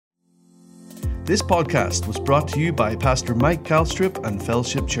This podcast was brought to you by Pastor Mike Calstrip and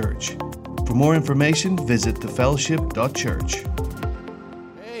Fellowship Church. For more information, visit thefellowship.church.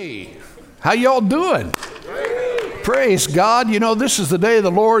 Hey, how y'all doing? Praise God. You know, this is the day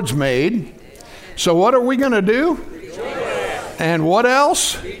the Lord's made. So what are we going to do? Rejoice. And what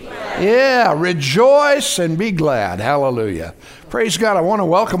else? Yeah, rejoice and be glad. Hallelujah. Praise God. I want to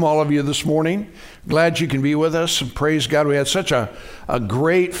welcome all of you this morning. Glad you can be with us. And praise God. We had such a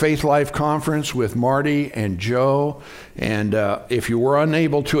great Faith Life conference with Marty and Joe. And if you were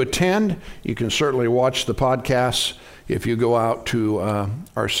unable to attend, you can certainly watch the podcasts if you go out to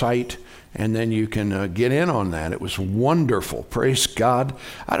our site. And then you can get in on that. It was wonderful. Praise God.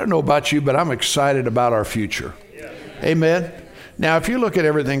 I don't know about you, but I'm excited about our future. Yeah. Amen. Now, if you look at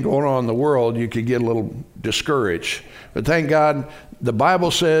everything going on in the world, you could get a little discouraged. But thank God, the Bible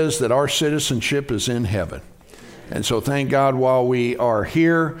says that our citizenship is in heaven. And so thank God while we are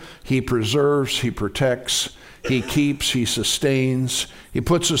here, He preserves, He protects, He keeps, He sustains, He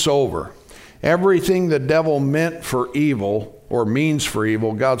puts us over. Everything the devil meant for evil or means for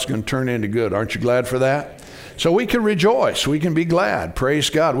evil, God's going to turn into good. Aren't you glad for that? So we can rejoice. We can be glad. Praise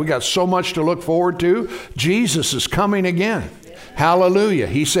God. We got so much to look forward to. Jesus is coming again. Hallelujah.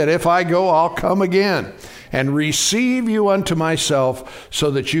 He said, if I go, I'll come again and receive you unto myself so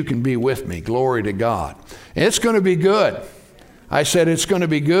that you can be with me. Glory to God. It's going to be good. I said it's going to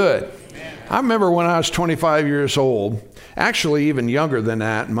be good. I remember when I was 25 years old, actually even younger than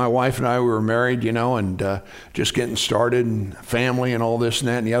that, and my wife and I were married, you know, and just getting started and family and all this and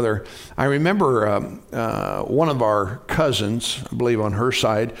that and the other. I remember one of our cousins, I believe on her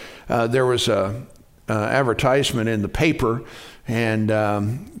side, there was a advertisement in the paper, and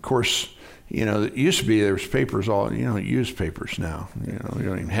of course, you know, it used to be there was papers all, you know, used papers now. You know, we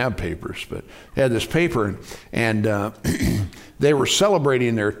don't even have papers, but they had this paper, and they were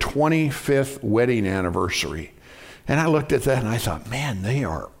celebrating their 25th wedding anniversary. And I looked at that and I thought, man, they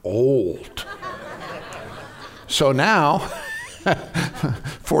are old. So now,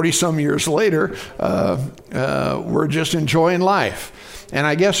 40 some years later, we're just enjoying life. And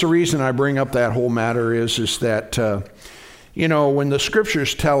I guess the reason I bring up that whole matter is that, you know, when the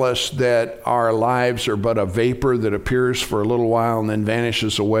scriptures tell us that our lives are but a vapor that appears for a little while and then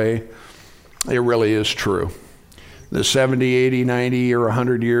vanishes away, it really is true. The 70, 80, 90, or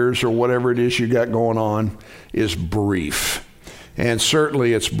 100 years or whatever it is you got going on is brief. And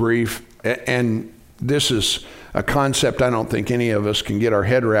certainly it's brief. And this is a concept I don't think any of us can get our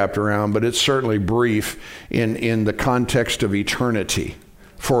head wrapped around, but it's certainly brief in the context of eternity,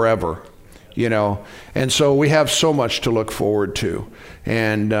 forever. You know, and so we have so much to look forward to.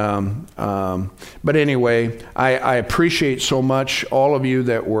 And, but anyway, I appreciate so much all of you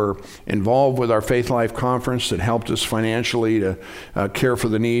that were involved with our Faith Life Conference that helped us financially to care for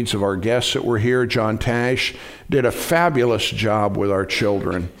the needs of our guests that were here. John Tash did a fabulous job with our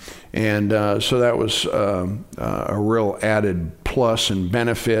children. And so that was a real added plus and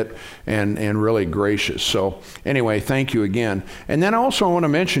benefit and really gracious. So anyway, thank you again. And then also I want to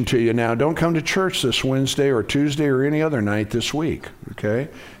mention to you now, don't come to church this Wednesday or Tuesday or any other night this week, okay?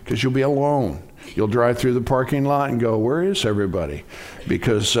 Because you'll be alone. You'll drive through the parking lot and go, where is everybody?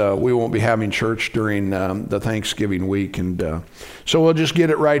 Because we won't be having church during the Thanksgiving week. And so we'll just get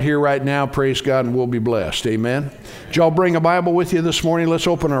it right here, right now. Praise God, and we'll be blessed. Amen. Did y'all bring a Bible with you this morning? Let's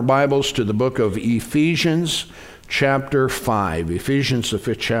open our Bibles to the book of Ephesians, chapter 5. Ephesians, the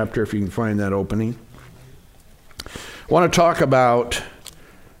 5th chapter, if you can find that opening. I want to talk about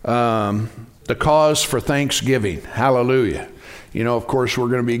the cause for thanksgiving. Hallelujah. You know, of course, we're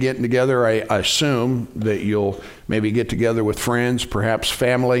going to be getting together. I assume that you'll maybe get together with friends, perhaps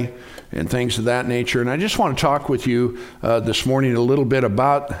family, and things of that nature. And I just want to talk with you this morning a little bit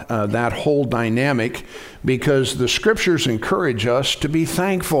about that whole dynamic, because the scriptures encourage us to be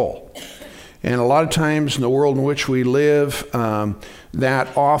thankful. And a lot of times in the world in which we live,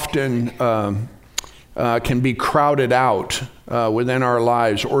 that often can be crowded out within our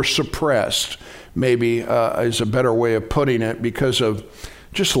lives or suppressed. Maybe is a better way of putting it, because of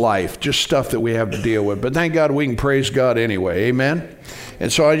just life, just stuff that we have to deal with. But thank God we can praise God anyway. Amen?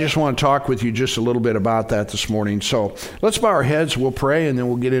 And so I just want to talk with you just a little bit about that this morning. So let's bow our heads, we'll pray, and then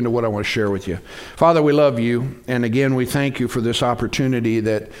we'll get into what I want to share with you. Father, we love you. And again, we thank you for this opportunity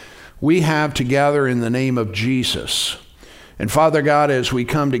that we have to gather in the name of Jesus. And Father God, as we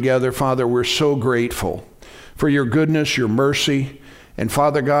come together, Father, we're so grateful for your goodness, your mercy, and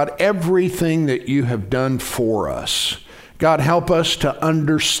Father God, everything that you have done for us. God, help us to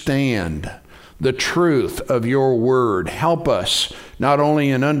understand the truth of your word. Help us not only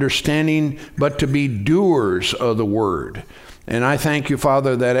in understanding, but to be doers of the word. And I thank you,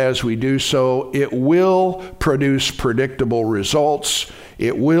 Father, that as we do so, it will produce predictable results.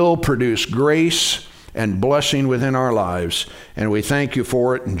 It will produce grace and blessing within our lives. And we thank you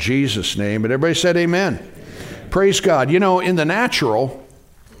for it in Jesus' name. And everybody said amen. Praise God. You know, in the natural,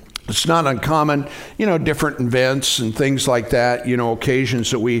 it's not uncommon, different events and things like that,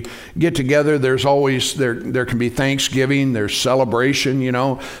 occasions that we get together. There's always, there can be Thanksgiving, there's celebration,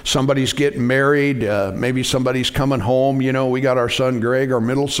 somebody's getting married, maybe somebody's coming home. We got our son Greg, our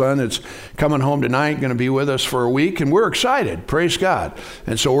middle son, that's coming home tonight, going to be with us for a week, and we're excited, praise God.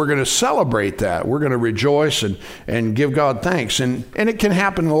 And so we're going to celebrate that. We're going to rejoice and give God thanks. And it can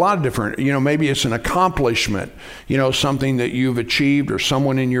happen in a lot of different, maybe it's an accomplishment, something that you've achieved or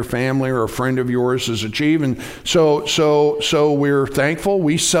someone in your family or a friend of yours has achieved. And so we're thankful,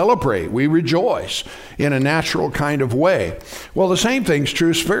 we celebrate, we rejoice in a natural kind of way. Well, the same thing's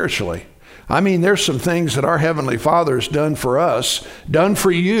true spiritually. I mean, there's some things that our Heavenly Father's done for us, done for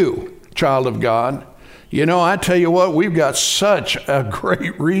you, child of God. I tell you what, we've got such a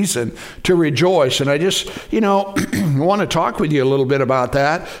great reason to rejoice. And I just, want to talk with you a little bit about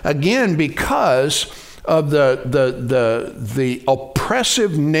that. Again, because of the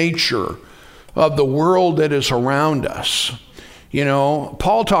oppressive nature of the world that is around us.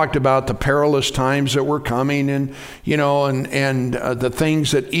 Paul talked about the perilous times that were coming, and the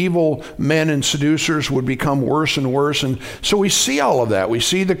things that evil men and seducers would become worse and worse. And so we see all of that. We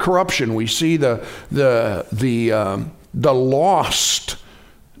see the corruption. We see the lostness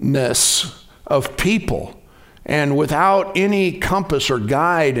of people. And without any compass or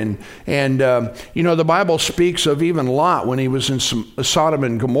guide. And the Bible speaks of even Lot when he was in Sodom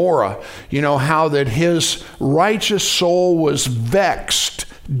and Gomorrah, how that his righteous soul was vexed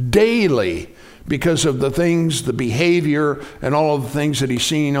daily because of the things, the behavior, and all of the things that he's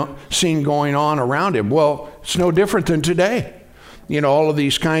seen going on around him. Well, it's no different than today, all of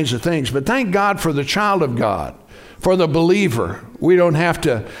these kinds of things. But thank God for the child of God. For the believer, we don't have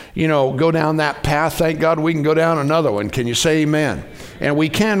to, go down that path. Thank God we can go down another one. Can you say amen? And we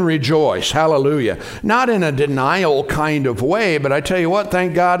can rejoice. Hallelujah. Not in a denial kind of way, but I tell you what,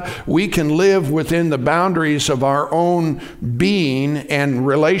 thank God we can live within the boundaries of our own being and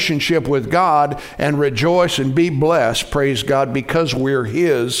relationship with God and rejoice and be blessed, praise God, because we're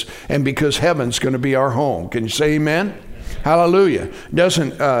His and because heaven's going to be our home. Can you say amen? Hallelujah. It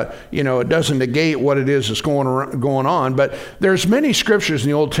doesn't negate what it is that's going on, but there's many scriptures in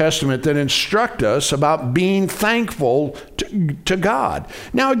the Old Testament that instruct us about being thankful to God.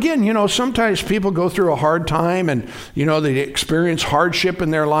 Now, again, sometimes people go through a hard time and, they experience hardship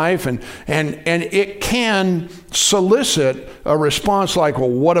in their life, and it can solicit a response like, well,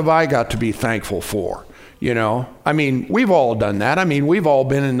 what have I got to be thankful for? We've all done that. We've all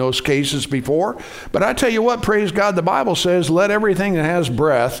been in those cases before. But I tell you what, praise God, the Bible says, let everything that has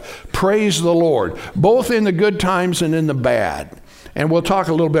breath praise the Lord, both in the good times and in the bad. And we'll talk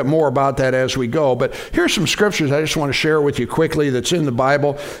a little bit more about that as we go. But here's some scriptures I just want to share with you quickly that's in the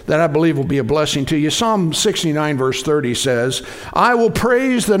Bible that I believe will be a blessing to you. Psalm 69 verse 30 says, I will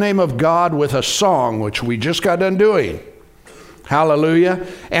praise the name of God with a song, which we just got done doing. Hallelujah.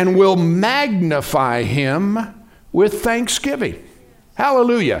 And will magnify Him with thanksgiving.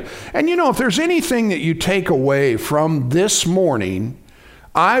 Hallelujah. And if there's anything that you take away from this morning,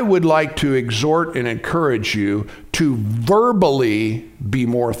 I would like to exhort and encourage you to verbally be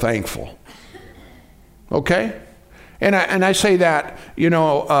more thankful. Okay? And I say that,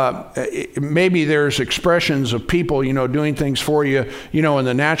 maybe there's expressions of people, doing things for you, in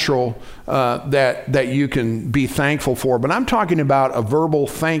the natural that you can be thankful for. But I'm talking about a verbal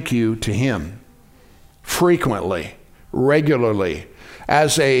thank you to Him frequently, regularly,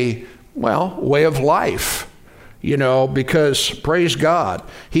 as a, way of life, because praise God.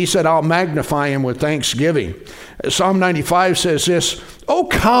 He said, I'll magnify Him with thanksgiving. Psalm 95 says this, oh,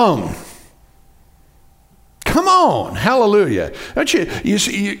 come on, hallelujah. Don't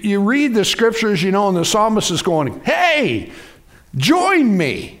you read the scriptures, and the psalmist is going, hey, join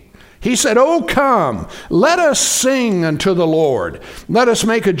me. He said, oh, come, let us sing unto the Lord. Let us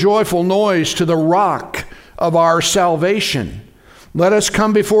make a joyful noise to the rock of our salvation. Let us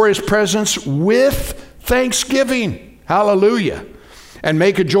come before His presence with thanksgiving. Hallelujah. And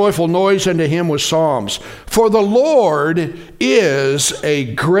make a joyful noise unto Him with psalms. For the Lord is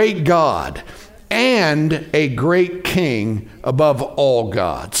a great God and a great King above all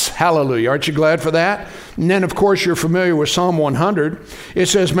gods. Hallelujah. Aren't you glad for that? And then, of course, you're familiar with Psalm 100. It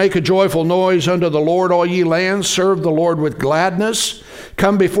says, make a joyful noise unto the Lord, all ye lands. Serve the Lord with gladness.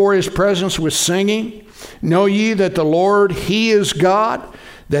 Come before His presence with singing. Know ye that the Lord, He is God.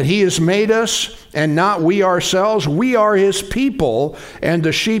 that he has made us and not we ourselves. We are his people and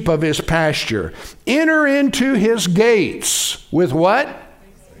the sheep of his pasture. Enter into his gates with what?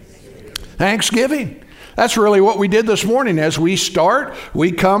 Thanksgiving. That's really what we did this morning. As we start,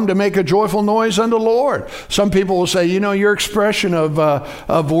 we come to make a joyful noise unto the Lord. Some people will say, your expression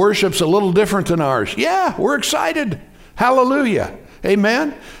of worship's a little different than ours. Yeah, we're excited. Hallelujah.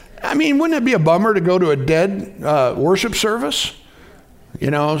 Amen. I mean, wouldn't it be a bummer to go to a dead worship service?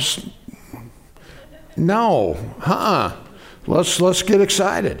 No. Let's get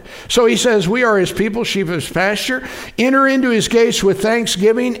excited. So he says, we are his people, sheep of his pasture. Enter into his gates with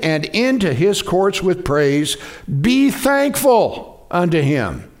thanksgiving and into his courts with praise. Be thankful unto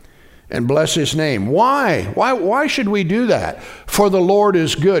him and bless his name. Why? Why should we do that? For the Lord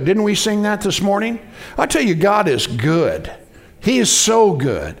is good. Didn't we sing that this morning? I tell you, God is good. He is so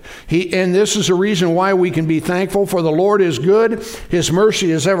good. And this is a reason why we can be thankful. For the Lord is good, his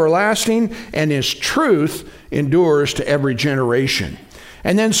mercy is everlasting, and his truth endures to every generation.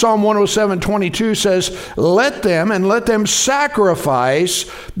 And then Psalm 107:22 says, let them sacrifice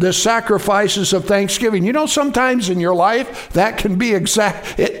the sacrifices of thanksgiving. Sometimes in your life, that can be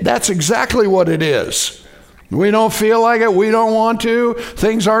that's exactly what it is. We don't feel like it. We don't want to.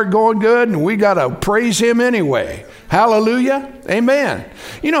 Things aren't going good, and we got to praise him anyway. Hallelujah. Amen.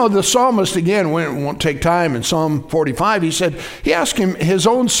 The psalmist, again, won't take time in Psalm 45. He asked him his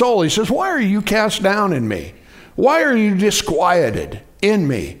own soul. He says, why are you cast down in me? Why are you disquieted in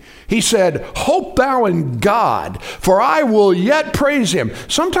me? He said, hope thou in God, for I will yet praise him.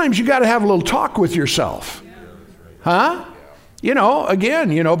 Sometimes you got to have a little talk with yourself. Huh?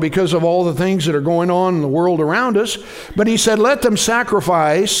 Because of all the things that are going on in the world around us. But he said, let them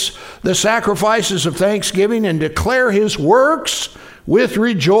sacrifice the sacrifices of thanksgiving and declare his works with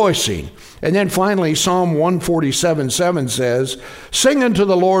rejoicing. And then finally, Psalm 147:7 says, sing unto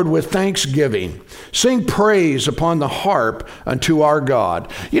the Lord with thanksgiving. Sing praise upon the harp unto our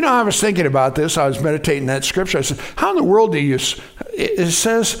God. I was thinking about this. I was meditating that scripture. I said, how in the world do you, it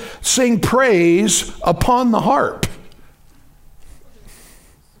says, sing praise upon the harp.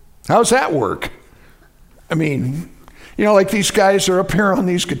 How's that work? I mean, like these guys are up here on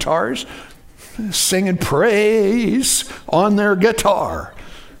these guitars singing praise on their guitar.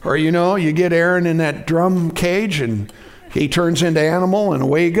 Or, you get Aaron in that drum cage and he turns into animal and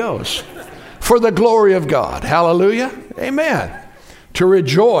away he goes. For the glory of God. Hallelujah. Amen. To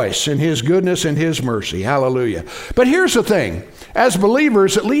rejoice in his goodness and his mercy. Hallelujah. But here's the thing. As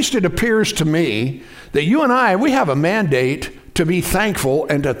believers, at least it appears to me that you and I, we have a mandate to be thankful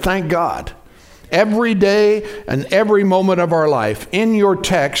and to thank God every day and every moment of our life. In your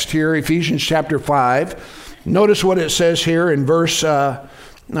text here, Ephesians chapter 5, notice what it says here in verse,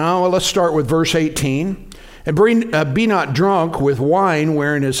 let's start with verse 18. And be not drunk with wine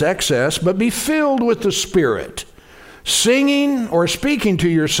wherein is excess, but be filled with the Spirit, singing or speaking to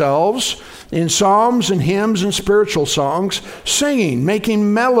yourselves in psalms and hymns and spiritual songs, singing,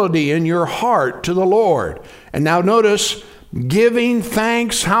 making melody in your heart to the Lord. And now notice, giving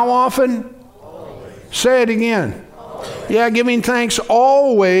thanks how often? Always. Say it again. Always. Yeah, giving thanks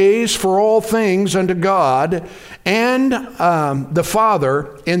always for all things unto God and the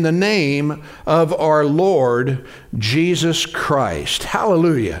Father in the name of our Lord Jesus Christ.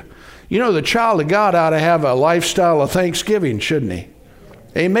 Hallelujah. The child of God ought to have a lifestyle of thanksgiving, shouldn't he?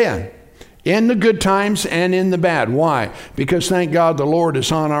 Amen. In the good times and in the bad. Why? Because thank God the Lord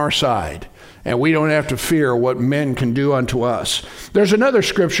is on our side. And we don't have to fear what men can do unto us. There's another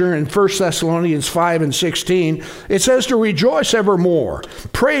scripture in 1 Thessalonians 5:16. It says to rejoice evermore.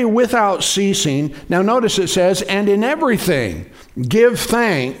 Pray without ceasing. Now notice it says, and in everything give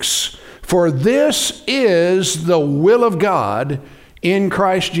thanks, for this is the will of God in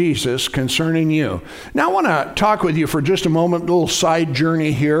Christ Jesus concerning you. Now I want to talk with you for just a moment, a little side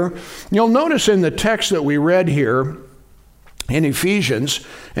journey here. You'll notice in the text that we read here, in Ephesians,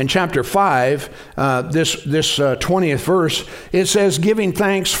 in chapter 5, this 20th verse, it says, giving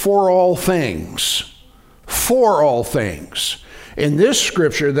thanks for all things. For all things. In this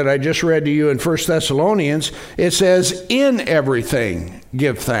scripture that I just read to you in 1 Thessalonians, it says, in everything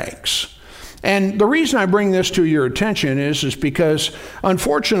give thanks. And the reason I bring this to your attention is because,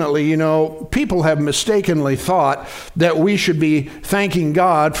 unfortunately, people have mistakenly thought that we should be thanking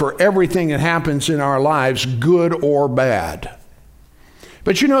God for everything that happens in our lives, good or bad.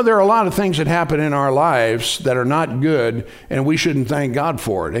 But there are a lot of things that happen in our lives that are not good, and we shouldn't thank God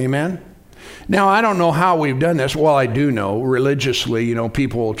for it. Amen? Now, I don't know how we've done this. Well, I do know religiously,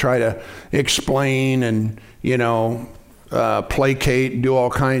 people will try to explain and, placate and do all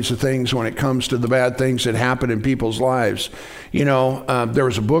kinds of things when it comes to the bad things that happen in people's lives. There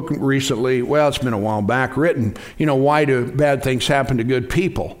was a book recently, well, it's been a while back, written, why do bad things happen to good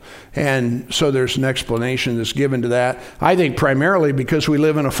people? And so there's an explanation that's given to that. I think primarily because we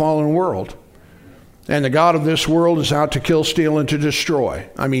live in a fallen world. And the God of this world is out to kill, steal, and to destroy.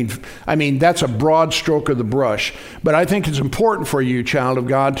 I mean, that's a broad stroke of the brush. But I think it's important for you, child of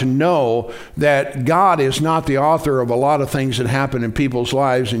God, to know that God is not the author of a lot of things that happen in people's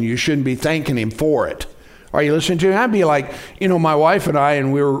lives, and you shouldn't be thanking him for it. Are you listening to me? I'd be like, my wife and I,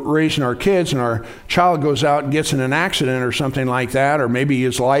 and we were raising our kids, and our child goes out and gets in an accident or something like that, or maybe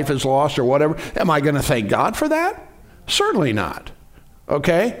his life is lost or whatever. Am I going to thank God for that? Certainly not.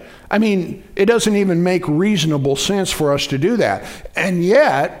 Okay? I mean, it doesn't even make reasonable sense for us to do that. And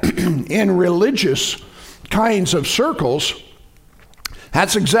yet, in religious kinds of circles,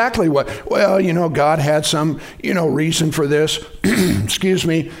 that's exactly what, God had some, reason for this, excuse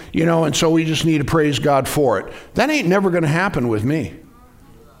me, and so we just need to praise God for it. That ain't never going to happen with me.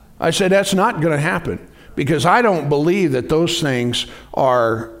 I said, that's not going to happen, because I don't believe that those things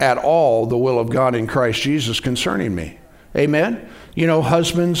are at all the will of God in Christ Jesus concerning me. Amen?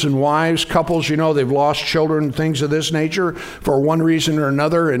 Husbands and wives, couples, they've lost children, things of this nature for one reason or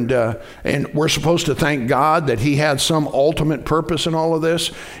another. And we're supposed to thank God that he had some ultimate purpose in all of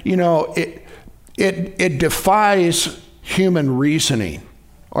this. It defies human reasoning.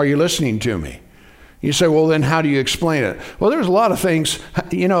 Are you listening to me? You say, well, then how do you explain it? Well, there's a lot of things,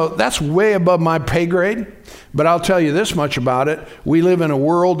 that's way above my pay grade. But I'll tell you this much about it. We live in a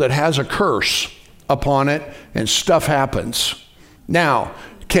world that has a curse upon it, and stuff happens. Now,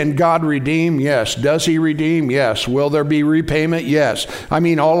 can God redeem? Yes. Does he redeem? Yes. Will there be repayment? Yes. I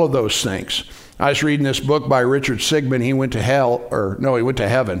mean, all of those things. I was reading this book by Richard Sigmund. He went to he went to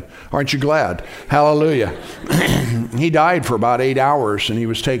heaven. Aren't you glad? Hallelujah. He died for about 8 hours, and he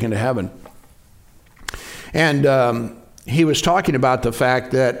was taken to heaven. And he was talking about the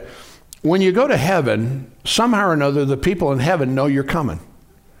fact that when you go to heaven, somehow or another, the people in heaven know you're coming.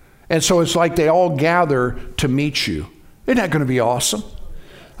 And so it's like they all gather to meet you. Isn't that going to be awesome?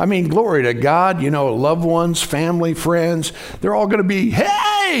 I mean, glory to God, loved ones, family, friends, they're all going to be,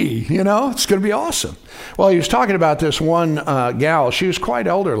 hey, it's going to be awesome. Well, he was talking about this one gal. She was quite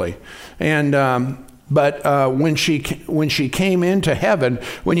elderly. And but when she came into heaven,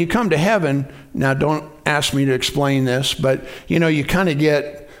 when you come to heaven, now don't ask me to explain this, but, you kind of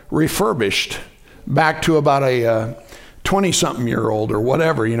get refurbished back to about a 20-something-year-old or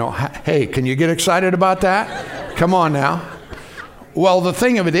whatever, Hey, can you get excited about that? Come on now. Well, the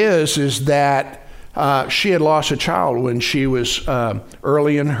thing of it is that she had lost a child when she was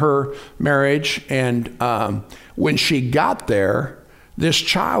early in her marriage, and when she got there, this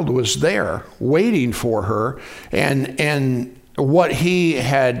child was there waiting for her, and what he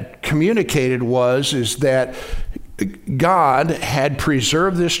had communicated is that God had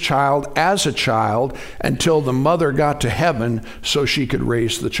preserved this child as a child until the mother got to heaven so she could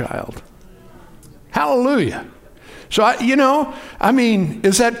raise the child. Hallelujah. So,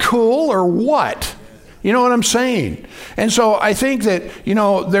 is that cool or what? You know what I'm saying? And so I think that,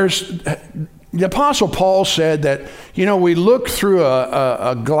 the Apostle Paul said that, we look through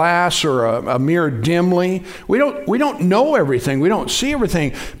a glass or a mirror dimly. We don't know everything. We don't see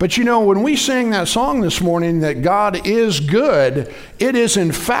everything. But when we sang that song this morning that God is good, it is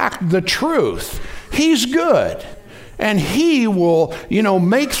in fact the truth. He's good. And he will,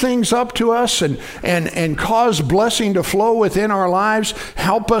 make things up to us and cause blessing to flow within our lives,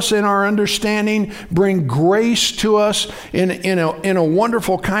 help us in our understanding, bring grace to us in a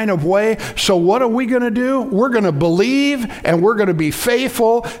wonderful kind of way. So what are we going to do? We're going to believe, and we're going to be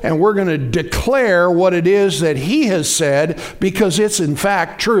faithful, and we're going to declare what it is that he has said, because it's in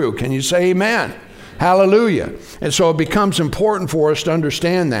fact true. Can you say amen? Hallelujah. And so it becomes important for us to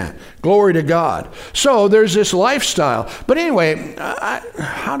understand that. Glory to God. So there's this lifestyle. But anyway,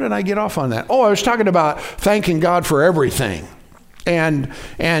 how did I get off on that? Oh, I was talking about thanking God for everything. And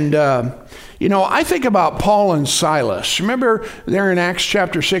I think about Paul and Silas. Remember there in Acts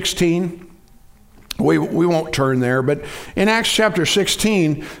chapter 16? We won't turn there, but in Acts chapter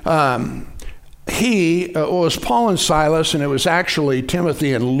 16, it was Paul and Silas, and it was actually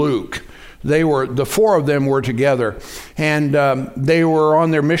Timothy and Luke. The four of them were together, and they were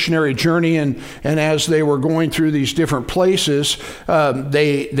on their missionary journey, and as they were going through these different places,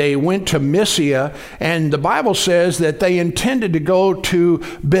 they went to Mysia, and the Bible says that they intended to go to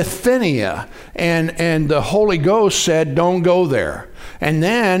Bithynia, and the Holy Ghost said, don't go there. And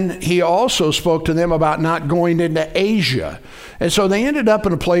then he also spoke to them about not going into Asia. And so they ended up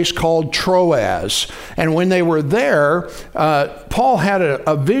in a place called Troas. And when they were there, Paul had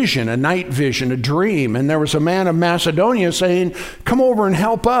a vision, a night vision, a dream. And there was a man of Macedonia saying, come over and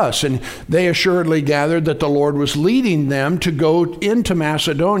help us. And they assuredly gathered that the Lord was leading them to go into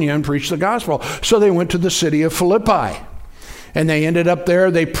Macedonia and preach the gospel. So they went to the city of Philippi. And they ended up there,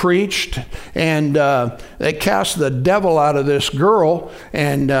 they preached, and they cast the devil out of this girl,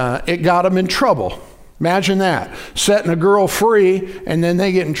 and it got them in trouble. Imagine that, setting a girl free, and then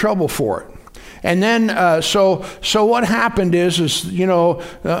they get in trouble for it. And then, so what happened is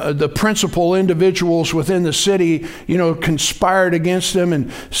the principal individuals within the city, conspired against them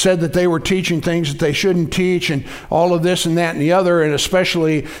and said that they were teaching things that they shouldn't teach, and all of this and that and the other, and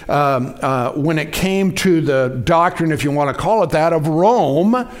especially when it came to the doctrine, if you want to call it that, of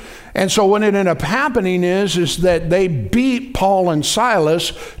Rome. And so what ended up happening is that they beat Paul and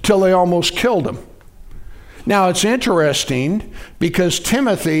Silas till they almost killed them. Now, it's interesting because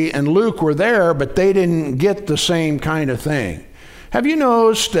Timothy and Luke were there, but they didn't get the same kind of thing. Have you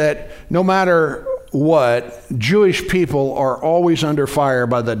noticed that no matter what, Jewish people are always under fire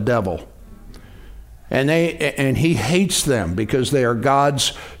by the devil? And he hates them because they are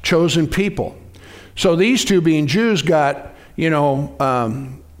God's chosen people. So these two, being Jews, got,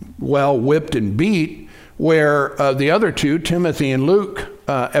 whipped and beat, where the other two, Timothy and Luke,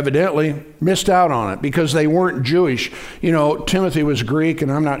 evidently missed out on it because they weren't Jewish. Timothy was Greek, and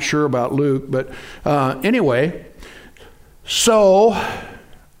I'm not sure about Luke, but anyway. So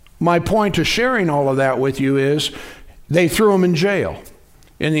my point to sharing all of that with you is they threw him in jail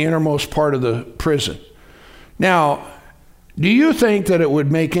in the innermost part of the prison. Now, do you think that it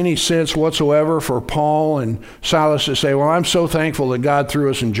would make any sense whatsoever for Paul and Silas to say, well, I'm so thankful that God threw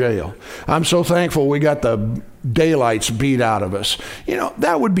us in jail. I'm so thankful we got the daylights beat out of us.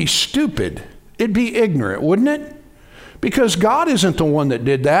 That would be stupid. It'd be ignorant, wouldn't it? Because God isn't the one that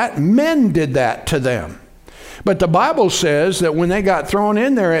did that. Men did that to them. But the Bible says that when they got thrown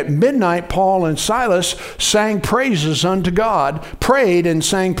in there at midnight, Paul and Silas sang praises unto God, prayed and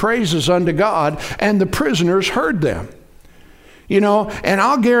sang praises unto God, and the prisoners heard them. And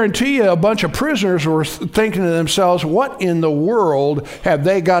I'll guarantee you a bunch of prisoners were thinking to themselves, what in the world have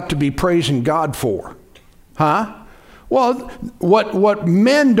they got to be praising God for? Huh? Well, what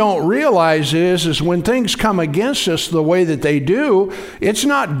men don't realize is when things come against us the way that they do, it's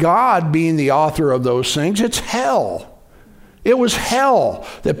not God being the author of those things, it's hell. It was hell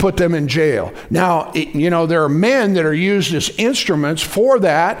that put them in jail. Now, there are men that are used as instruments for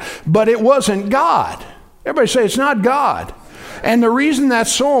that, but it wasn't God. Everybody say it's not God. And the reason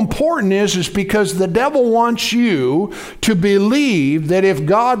that's so important is because the devil wants you to believe that if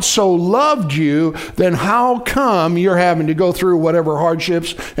God so loved you, then how come you're having to go through whatever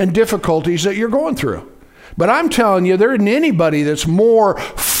hardships and difficulties that you're going through? But I'm telling you, there isn't anybody that's more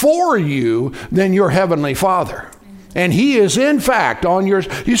for you than your Heavenly Father. And He is, in fact, on yours.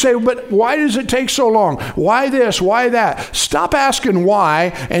 You say, but why does it take so long? Why this? Why that? Stop asking why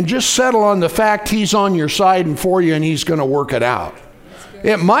and just settle on the fact He's on your side and for you and He's going to work it out.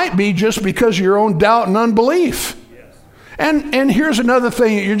 It might be just because of your own doubt and unbelief. And here's another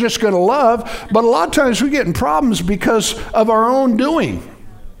thing that you're just going to love, but a lot of times we get in problems because of our own doing.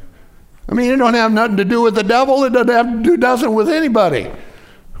 I mean, it don't have nothing to do with the devil. It doesn't have to do nothing with anybody.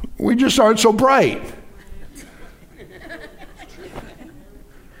 We just aren't so bright.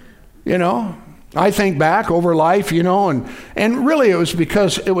 I think back over life, and really it was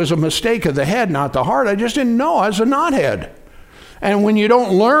because it was a mistake of the head, not the heart. I just didn't know I was a knothead. And when you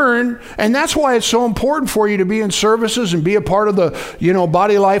don't learn, and that's why it's so important for you to be in services and be a part of the,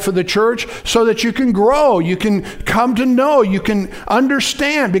 body life of the church so that you can grow, you can come to know, you can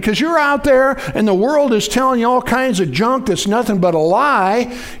understand, because you're out there and the world is telling you all kinds of junk that's nothing but a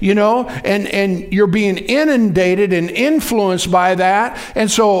lie, and you're being inundated and influenced by that.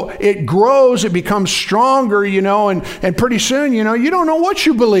 And so it grows, it becomes stronger, and pretty soon, you don't know what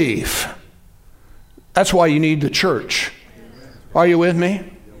you believe. That's why you need the church. Are you with me?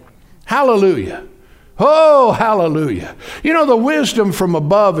 Hallelujah. Oh, hallelujah. The wisdom from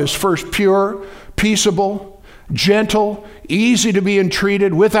above is first pure, peaceable, gentle, easy to be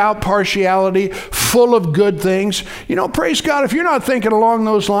entreated, without partiality, full of good things. Praise God, if you're not thinking along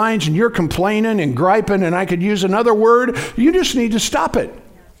those lines and you're complaining and griping, and I could use another word, you just need to stop it.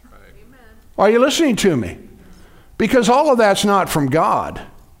 Are you listening to me? Because all of that's not from God.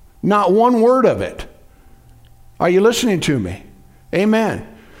 Not one word of it. Are you listening to me? Amen.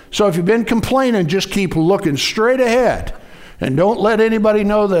 So if you've been complaining, just keep looking straight ahead and don't let anybody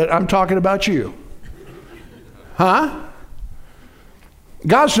know that I'm talking about you. Huh?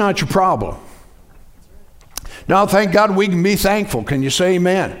 God's not your problem. Now, thank God we can be thankful. Can you say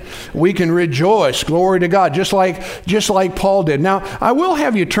amen? We can rejoice. Glory to God, just like Paul did. Now, I will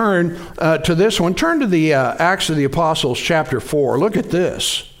have you turn to this one. Turn to the Acts of the Apostles, chapter 4. Look at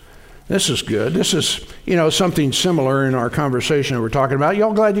this. This is good. This is, something similar in our conversation that we're talking about.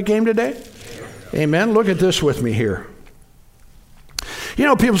 Y'all glad you came today? Amen. Look at this with me here.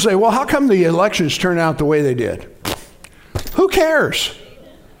 People say, well, how come the elections turned out the way they did? Who cares?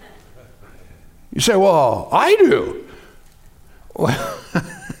 You say, well, I do. Well,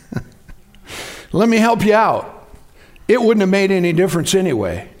 let me help you out. It wouldn't have made any difference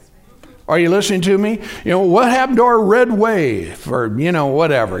anyway. Are you listening to me? What happened to our red wave or,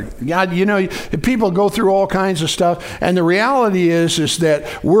 whatever. God, people go through all kinds of stuff. And the reality is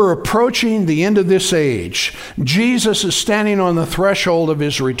that we're approaching the end of this age. Jesus is standing on the threshold of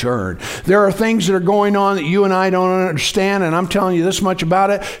his return. There are things that are going on that you and I don't understand. And I'm telling you this much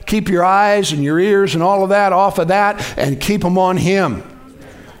about it. Keep your eyes and your ears and all of that off of that and keep them on him.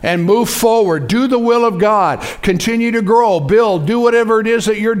 And move forward. Do the will of God. Continue to grow, build, do whatever it is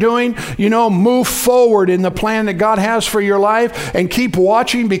that you're doing. Move forward in the plan that God has for your life and keep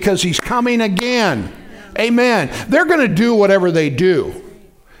watching because he's coming again. Amen. They're going to do whatever they do.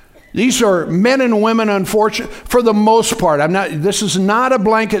 These are men and women, unfortunately, for the most part. This is not a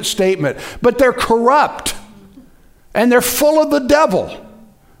blanket statement, but they're corrupt and they're full of the devil.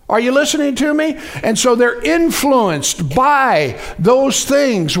 Are you listening to me? And so they're influenced by those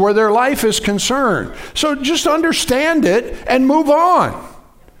things where their life is concerned. So just understand it and move on.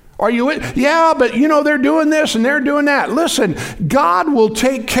 Are you? Yeah, but they're doing this and they're doing that. Listen, God will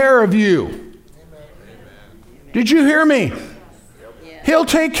take care of you. Did you hear me? He'll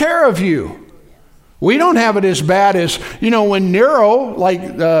take care of you. We don't have it as bad as, when Nero, like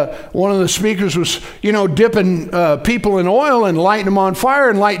one of the speakers was, dipping people in oil and lighting them on fire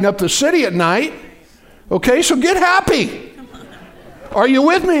and lighting up the city at night. Okay, so get happy. Are you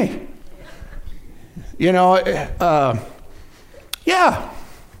with me? Yeah.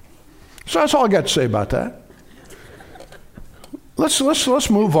 So that's all I got to say about that. Let's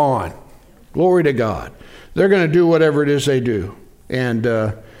move on. Glory to God. They're going to do whatever it is they do. And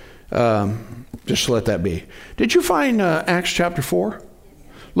just let that be. Did you find Acts chapter 4?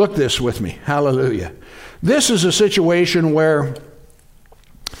 Look this with me. Hallelujah. This is a situation where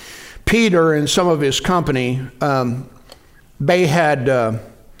Peter and some of his company,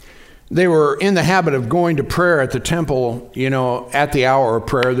 they were in the habit of going to prayer at the temple, at the hour of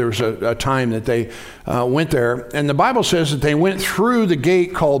prayer. There was a time that they went there. And the Bible says that they went through the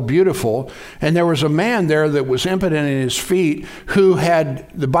gate called Beautiful. And there was a man there that was impotent in his feet who had,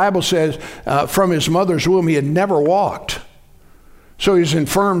 the Bible says, from his mother's womb, he had never walked. So he was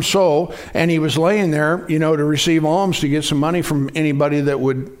infirm soul, and he was laying there, to receive alms, to get some money from anybody that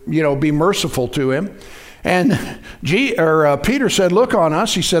would, be merciful to him. And Peter said, look on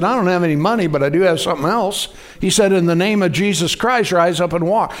us. He said, I don't have any money, but I do have something else. He said, in the name of Jesus Christ, rise up and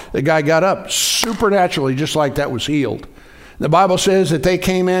walk. The guy got up supernaturally, just like that, was healed. The Bible says that they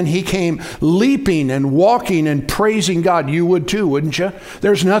came in, he came leaping and walking and praising God. You would too, wouldn't you?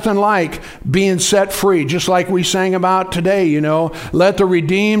 There's nothing like being set free, just like we sang about today, let the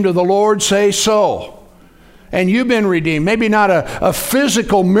redeemed of the Lord say so. And you've been redeemed. Maybe not a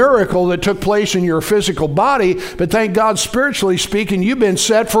physical miracle that took place in your physical body, but thank God, spiritually speaking, you've been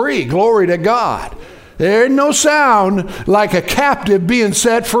set free. Glory to God. There ain't no sound like a captive being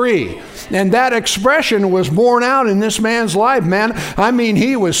set free. And that expression was borne out in this man's life, man. I mean,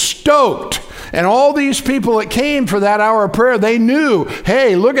 he was stoked. And all these people that came for that hour of prayer, they knew,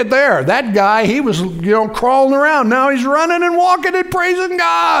 hey, look at there. That guy, he was, crawling around. Now he's running and walking and praising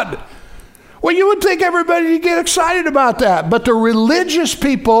God. Well, you would think everybody would get excited about that. But the religious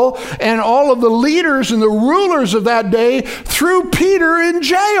people and all of the leaders and the rulers of that day threw Peter in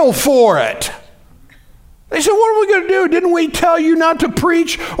jail for it. They said, what are we going to do? Didn't we tell you not to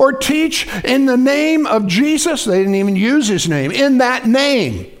preach or teach in the name of Jesus? They didn't even use his name. In that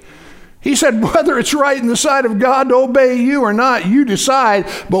name. He said, whether it's right in the sight of God to obey you or not, you decide.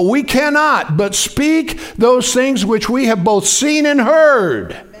 But we cannot but speak those things which we have both seen and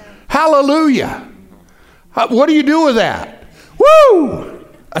heard. Hallelujah. What do you do with that? Woo!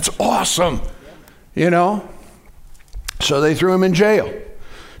 That's awesome. So they threw him in jail.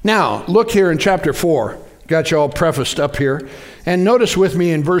 Now, look here in chapter 4. Got you all prefaced up here. And notice with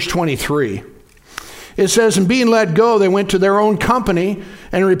me in verse 23. It says, and being let go, they went to their own company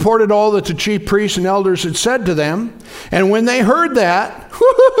and reported all that the chief priests and elders had said to them. And when they heard that,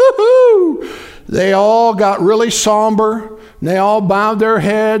 they all got really somber. They all bowed their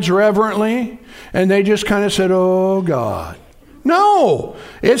heads reverently, and they just kind of said, oh, God, No.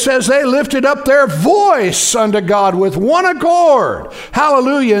 It says they lifted up their voice unto God with one accord.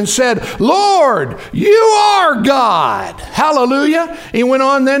 Hallelujah. And said, Lord, you are God. Hallelujah. He went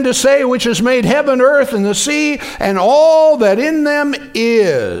on then to say, which has made heaven, earth, and the sea, and all that in them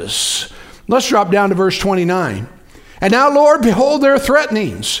is. Let's drop down to verse 29. And now, Lord, behold their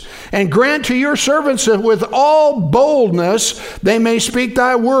threatenings, and grant to your servants that with all boldness they may speak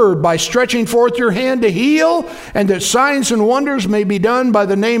thy word by stretching forth your hand to heal, and that signs and wonders may be done by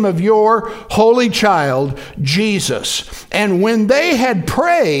the name of your holy child, Jesus. And when they had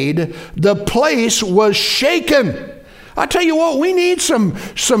prayed, the place was shaken. I tell you what, we need some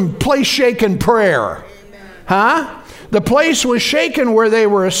place shaken prayer. Huh? The place was shaken where they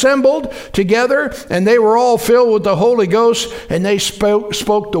were assembled together, and they were all filled with the Holy Ghost, and they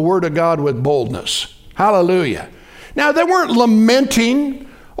spoke the word of God with boldness. Hallelujah. Now, they weren't lamenting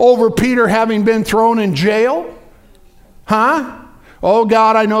over Peter having been thrown in jail. Huh? Oh,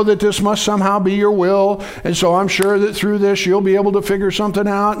 God, I know that this must somehow be your will, and so I'm sure that through this you'll be able to figure something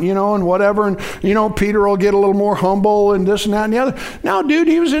out, and whatever, and, Peter will get a little more humble and this and that and the other. No, dude,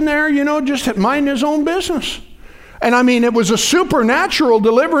 he was in there, just minding his own business. And I mean, it was a supernatural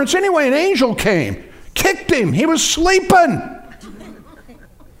deliverance. Anyway, an angel came, kicked him. He was sleeping.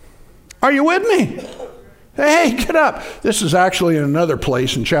 Are you with me? Hey, get up. This is actually in another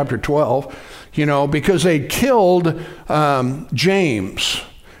place in chapter 12, because they killed James.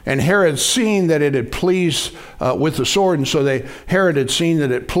 And Herod seen that it had pleased with the sword. And so Herod had seen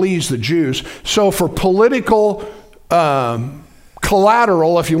that it pleased the Jews. So for political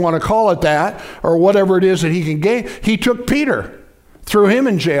collateral, if you want to call it that, or whatever it is that he can gain, he took Peter, threw him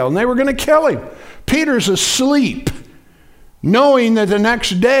in jail, and they were going to kill him. Peter's asleep, knowing that the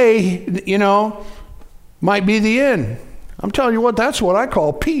next day, might be the end. I'm telling you what, that's what I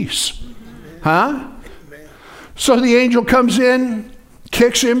call peace. Huh? So the angel comes in,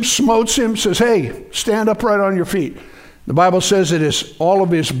 kicks him, smotes him, says, hey, stand upright on your feet. The Bible says that all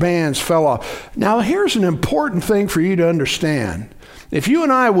of his bands fell off. Now, here's an important thing for you to understand. If you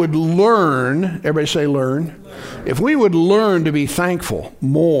and I would learn, everybody say learn. If we would learn to be thankful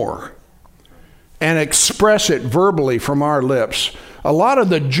more and express it verbally from our lips, a lot of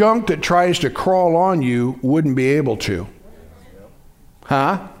the junk that tries to crawl on you wouldn't be able to.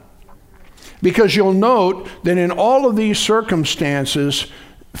 Huh? Because you'll note that in all of these circumstances,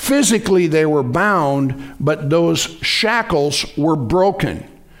 physically they were bound, but those shackles were broken.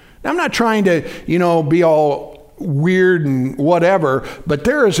 Now, I'm not trying to, be all weird and whatever, but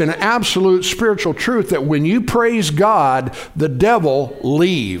there is an absolute spiritual truth that when you praise God, the devil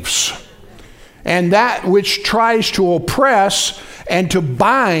leaves. And that which tries to oppress and to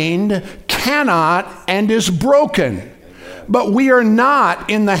bind cannot and is broken. But we are not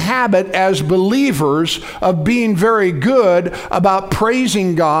in the habit as believers of being very good about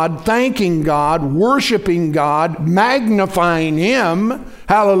praising God, thanking God, worshiping God, magnifying Him,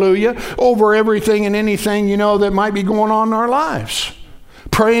 hallelujah, over everything and anything, that might be going on in our lives.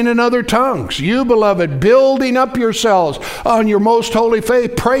 Praying in other tongues. You, beloved, building up yourselves on your most holy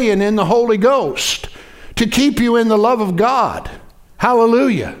faith, praying in the Holy Ghost to keep you in the love of God.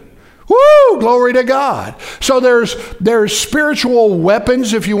 Hallelujah. Woo! Glory to God. So there's spiritual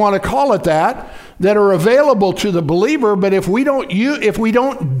weapons, if you want to call it that are available to the believer. But if we don't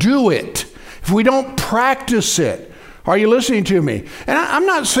do it, if we don't practice it, are you listening to me? And I'm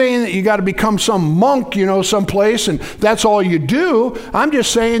not saying that you got to become some monk, someplace, and that's all you do. I'm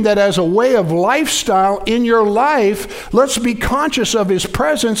just saying that as a way of lifestyle in your life, let's be conscious of His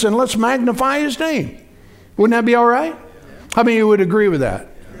presence and let's magnify His name. Wouldn't that be all right? How many of you would agree with that?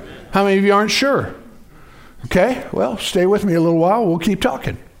 How many of you aren't sure? Okay, well, stay with me a little while. We'll keep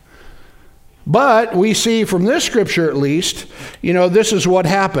talking. But we see from this scripture at least, this is what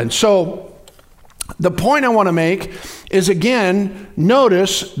happened. So the point I want to make is, again,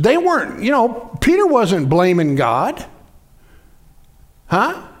 notice they weren't, Peter wasn't blaming God.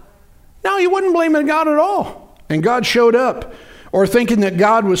 Huh? No, he wasn't blaming God at all. And God showed up. Or thinking that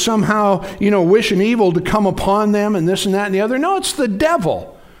God was somehow, wishing evil to come upon them and this and that and the other. No, it's the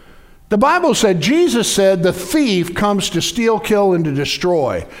devil. The Bible said, Jesus said, the thief comes to steal, kill, and to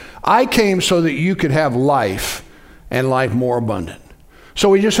destroy. I came so that you could have life and life more abundant. So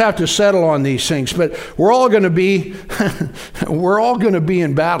we just have to settle on these things. But we're all going to be,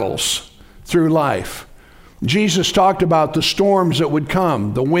 in battles through life. Jesus talked about the storms that would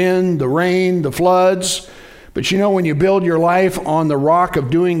come, the wind, the rain, the floods. But when you build your life on the rock of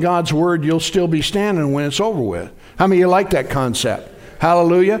doing God's word, you'll still be standing when it's over with. How many of you like that concept?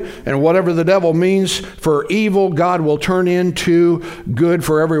 Hallelujah. And whatever the devil means for evil, God will turn into good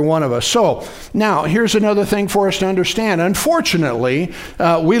for every one of us. So now here's another thing for us to understand. Unfortunately,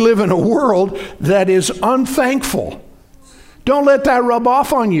 we live in a world that is unthankful. Don't let that rub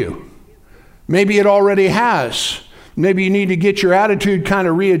off on you. Maybe it already has. Maybe you need to get your attitude kind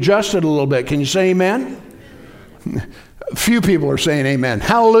of readjusted a little bit. Can you say amen? Few people are saying amen.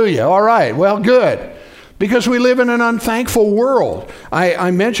 Hallelujah. All right. Well, good. Because we live in an unthankful world.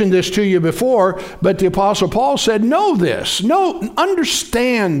 I mentioned this to you before, but the Apostle Paul said, know this.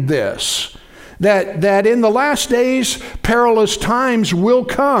 Understand this. That in the last days, perilous times will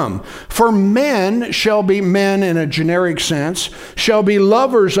come. For men shall be, men in a generic sense, shall be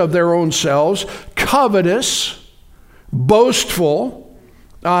lovers of their own selves, covetous, boastful.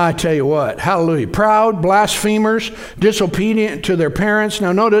 I tell you what, hallelujah. Proud, blasphemers, disobedient to their parents.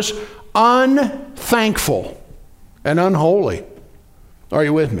 Now notice, unthankful and unholy. Are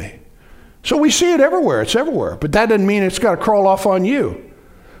you with me? So we see it everywhere. It's everywhere. But that doesn't mean it's got to crawl off on you.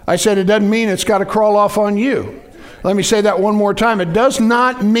 I said it doesn't mean it's got to crawl off on you. Let me say that one more time. It does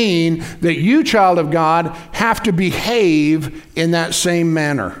not mean that you, child of God, have to behave in that same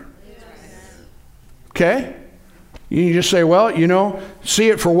manner. Okay? You can just say, well, see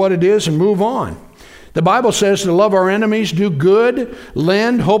it for what it is and move on. The Bible says to love our enemies, do good,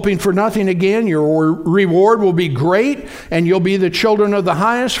 lend, hoping for nothing again. Your reward will be great, and you'll be the children of the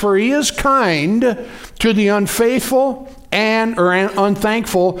highest, for he is kind to the unfaithful or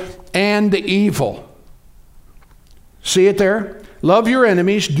unthankful and the evil. See it there? Love your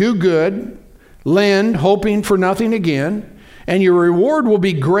enemies, do good, lend, hoping for nothing again, and your reward will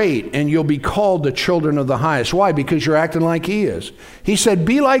be great, and you'll be called the children of the highest. Why? Because you're acting like he is. He said,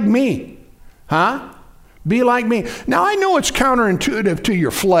 be like me. Huh? Be like me. Now, I know it's counterintuitive to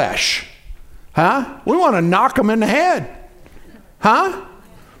your flesh. Huh? We want to knock them in the head. Huh?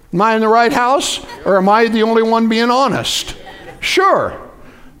 Am I in the right house? Or am I the only one being honest? Sure.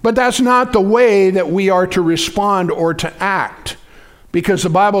 But that's not the way that we are to respond or to act. Because the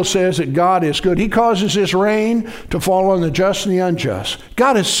Bible says that God is good. He causes his rain to fall on the just and the unjust.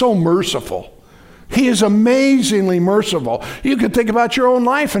 God is so merciful. He is amazingly merciful. You can think about your own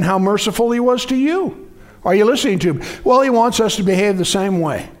life and how merciful he was to you. Are you listening to him? Well, he wants us to behave the same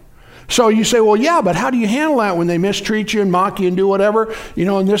way. So you say, well, yeah, but how do you handle that when they mistreat you and mock you and do whatever,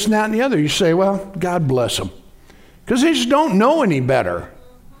 and this and that and the other? You say, well, God bless them. Because they just don't know any better.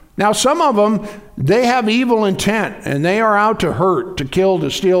 Now, some of them, they have evil intent, and they are out to hurt, to kill, to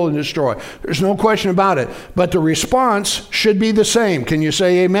steal, and destroy. There's no question about it. But the response should be the same. Can you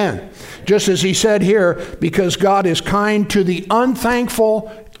say amen? Just as he said here, because God is kind to the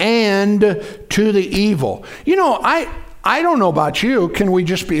unthankful and to the evil. I don't know about you. Can we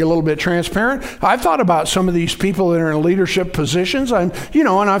just be a little bit transparent? I've thought about some of these people that are in leadership positions, and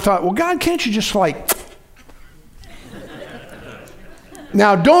I thought, well, God, can't you just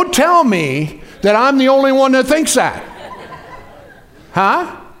Now, don't tell me that I'm the only one that thinks that.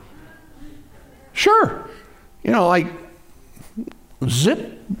 Huh? Sure.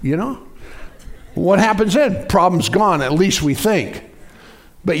 Zip, What happens then? Problem's gone, at least we think.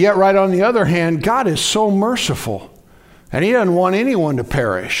 But yet, right on the other hand, God is so merciful. And he doesn't want anyone to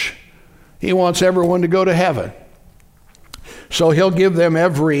perish. He wants everyone to go to heaven. So he'll give them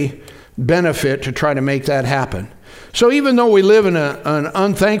every benefit to try to make that happen. So even though we live in an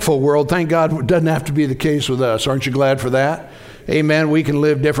unthankful world, thank God it doesn't have to be the case with us. Aren't you glad for that? Amen. We can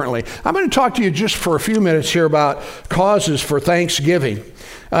live differently. I'm going to talk to you just for a few minutes here about causes for thanksgiving.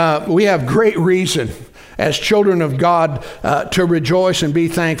 We have great reason as children of God to rejoice and be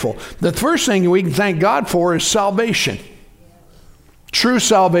thankful. The first thing we can thank God for is salvation. True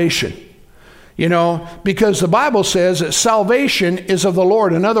salvation. Because the Bible says that salvation is of the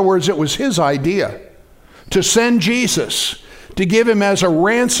Lord. In other words, it was his idea to send Jesus, to give him as a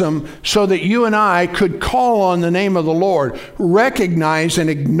ransom so that you and I could call on the name of the Lord, recognize and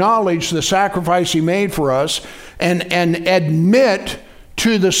acknowledge the sacrifice he made for us, and admit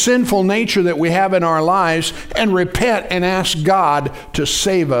to the sinful nature that we have in our lives and repent and ask God to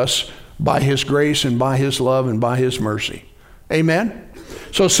save us by his grace and by his love and by his mercy. Amen?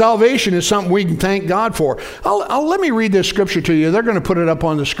 So salvation is something we can thank God for. Let me read this scripture to you. They're going to put it up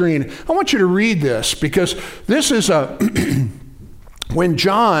on the screen. I want you to read this because this is when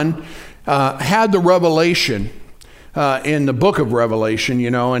John had the revelation in the book of Revelation,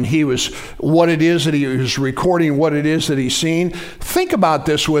 and he was what it is that he was recording, what it is that he's seen. Think about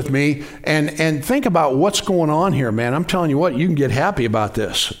this with me and think about what's going on here, man. I'm telling you what, you can get happy about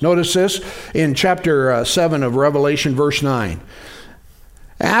this. Notice this in chapter 7 of Revelation, verse 9.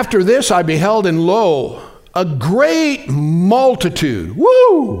 After this I beheld, and lo, a great multitude,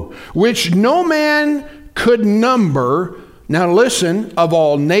 which no man could number. Now listen, of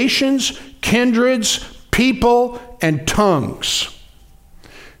all nations, kindreds, people, and tongues.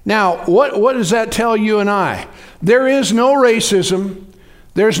 Now, what does that tell you and I? There is no racism,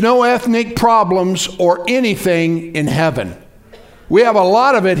 there's no ethnic problems or anything in heaven. We have a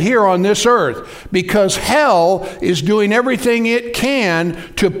lot of it here on this earth because hell is doing everything it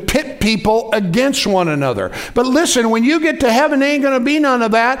can to pit people against one another. But listen, when you get to heaven, there ain't going to be none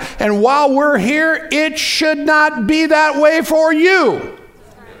of that. And while we're here, it should not be that way for you.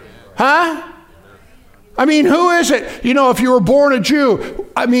 Huh? I mean, who is it? You know, if you were born a Jew,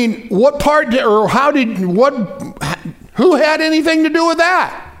 I mean, who had anything to do with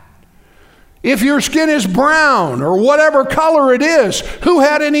that? If your skin is brown or whatever color it is, who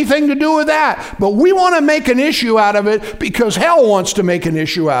had anything to do with that? But we want to make an issue out of it because hell wants to make an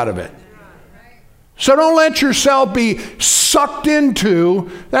issue out of it. So don't let yourself be sucked into.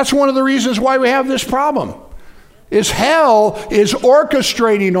 That's one of the reasons why we have this problem. Is hell is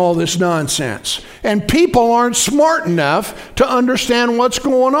orchestrating all this nonsense. And people aren't smart enough to understand what's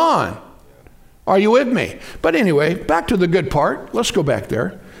going on. Are you with me? But anyway, back to the good part. Let's go back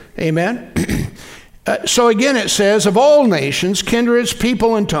there. Amen. So again it says, of all nations, kindreds,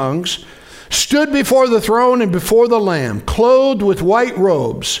 people, and tongues, stood before the throne and before the Lamb, clothed with white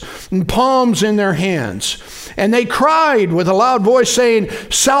robes and palms in their hands. And they cried with a loud voice, saying,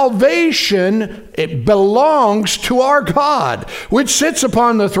 salvation, it belongs to our God, which sits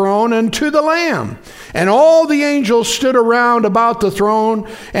upon the throne, and to the Lamb. And all the angels stood around about the throne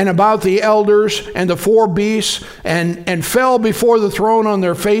and about the elders and the four beasts, and fell before the throne on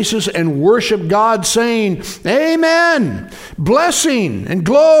their faces and worshiped God, saying, Amen. Blessing and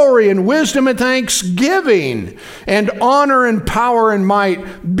glory and wisdom and thanksgiving and honor and power and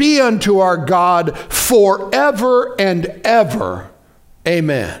might be unto our God forever and ever.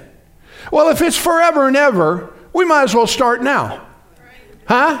 Amen. Well, if it's forever and ever, we might as well start now.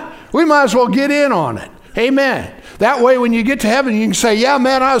 Huh? We might as well get in on it. Amen. That way when you get to heaven, you can say, yeah,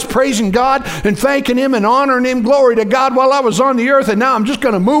 man, I was praising God and thanking Him and honoring Him, glory to God, while I was on the earth, and now I'm just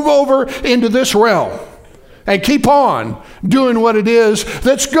going to move over into this realm and keep on doing what it is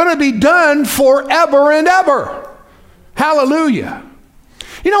that's going to be done forever and ever. Hallelujah.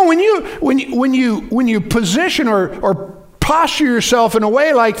 You know, when you position or posture yourself in a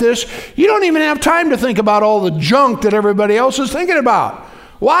way like this, you don't even have time to think about all the junk that everybody else is thinking about.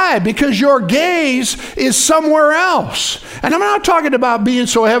 Why? Because your gaze is somewhere else. And I'm not talking about being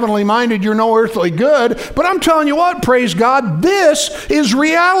so heavenly minded you're no earthly good, but I'm telling you what, praise God, this is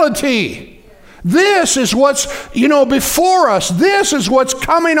reality. This is what's, before us. This is what's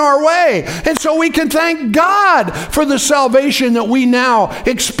coming our way. And so we can thank God for the salvation that we now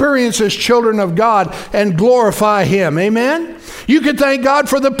experience as children of God and glorify Him. Amen? You can thank God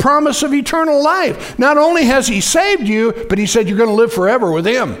for the promise of eternal life. Not only has He saved you, but He said you're going to live forever with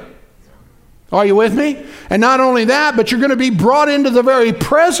Him. Are you with me? And not only that, but you're going to be brought into the very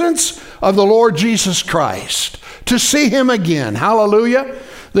presence of the Lord Jesus Christ to see Him again. Hallelujah.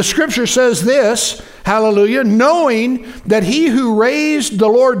 The scripture says this, hallelujah, knowing that He who raised the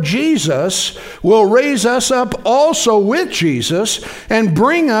Lord Jesus will raise us up also with Jesus and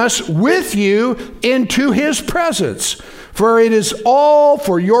bring us with you into His presence. For it is all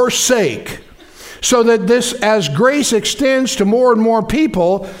for your sake, so that this, as grace extends to more and more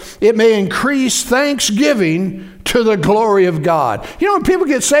people, it may increase thanksgiving to the glory of God. You know, when people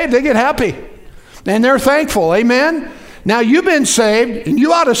get saved, they get happy and they're thankful. Amen. Now you've been saved and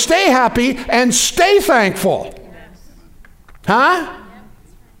you ought to stay happy and stay thankful. Huh?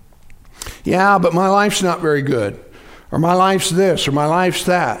 Yeah, but my life's not very good. Or my life's this, or my life's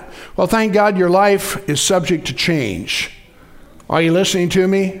that. Well, thank God your life is subject to change. Are you listening to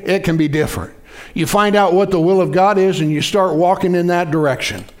me? It can be different. You find out what the will of God is and you start walking in that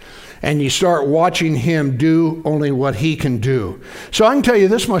direction. And you start watching Him do only what He can do. So I can tell you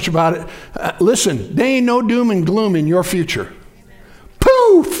this much about it. Listen, there ain't no doom and gloom in your future.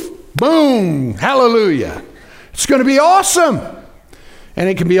 Poof! Boom! Hallelujah! It's going to be awesome. And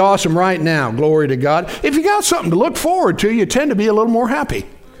it can be awesome right now. Glory to God. If you got something to look forward to, you tend to be a little more happy.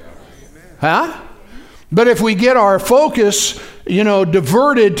 Huh? But if we get our focus,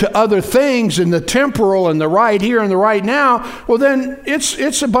 diverted to other things in the temporal and the right here and the right now, well then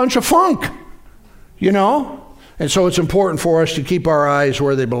it's a bunch of funk, And so it's important for us to keep our eyes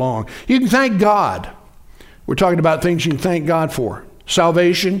where they belong. You can thank God. We're talking about things you can thank God for.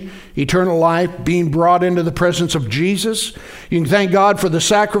 Salvation, eternal life, being brought into the presence of Jesus. You can thank God for the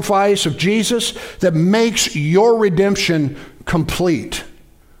sacrifice of Jesus that makes your redemption complete.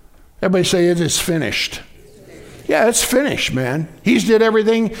 Everybody say, it is finished. Yeah, it's finished, man. He's did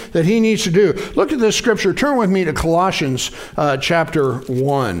everything that he needs to do. Look at this scripture. Turn with me to Colossians chapter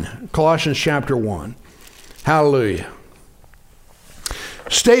 1. Colossians chapter 1. Hallelujah.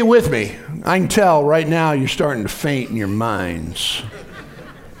 Stay with me. I can tell right now you're starting to faint in your minds.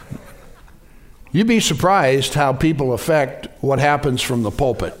 You'd be surprised how people affect what happens from the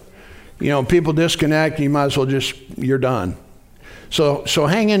pulpit. You know, people disconnect, you might as well you're done. So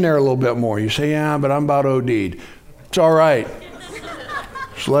hang in there a little bit more. You say, yeah, but I'm about OD'd. It's all right.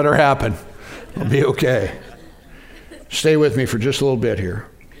 Just let her happen. It'll be okay. Stay with me for just a little bit here.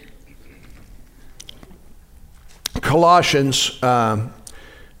 Colossians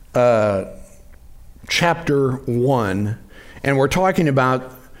chapter 1, and we're talking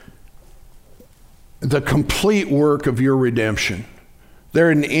about the complete work of your redemption. There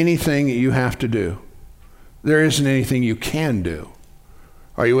isn't anything that you have to do. There isn't anything you can do.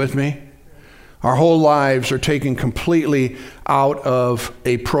 Are you with me? Our whole lives are taken completely out of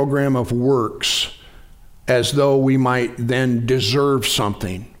a program of works as though we might then deserve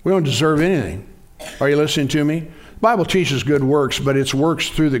something. We don't deserve anything. Are you listening to me? The Bible teaches good works, but it's works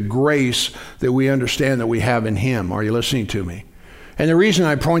through the grace that we understand that we have in Him. Are you listening to me? And the reason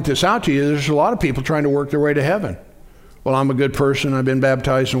I point this out to you, there's a lot of people trying to work their way to heaven. Well, I'm a good person. I've been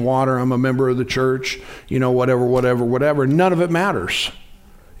baptized in water. I'm a member of the church. You know, whatever. None of it matters.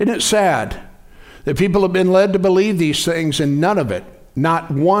 Isn't it sad that people have been led to believe these things and none of it, not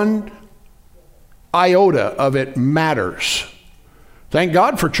one iota of it matters? Thank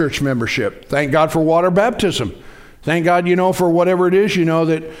God for church membership. Thank God for water baptism. Thank God, for whatever it is,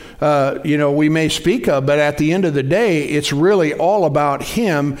 that, we may speak of. But at the end of the day, it's really all about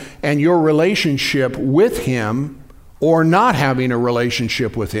Him and your relationship with Him or not having a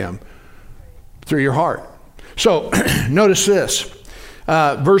relationship with Him through your heart. So notice this.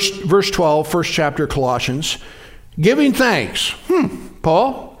 Verse 12, first chapter, Colossians. Giving thanks.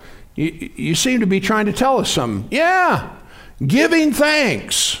 Paul, you seem to be trying to tell us something. Yeah, giving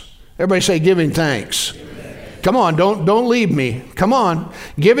thanks. Everybody say giving thanks. Come on, don't leave me. Come on.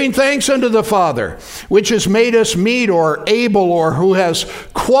 Giving thanks unto the Father, which has made us meet or able, or who has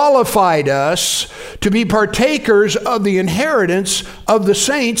qualified us to be partakers of the inheritance of the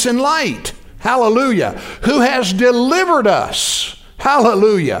saints in light. Hallelujah. Who has delivered us.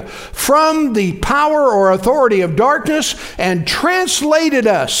 Hallelujah. From the power or authority of darkness and translated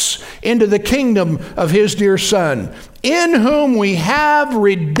us into the kingdom of His dear Son, in whom we have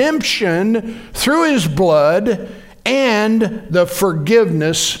redemption through His blood and the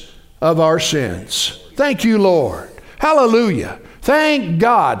forgiveness of our sins. Thank you, Lord. Hallelujah. Thank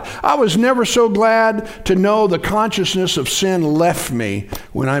God. I was never so glad to know the consciousness of sin left me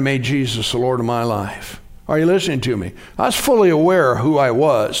when I made Jesus the Lord of my life. Are you listening to me? I was fully aware of who I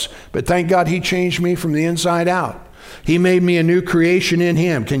was, but thank God He changed me from the inside out. He made me a new creation in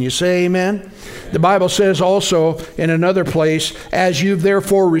Him. Can you say amen? The Bible says also in another place, as you've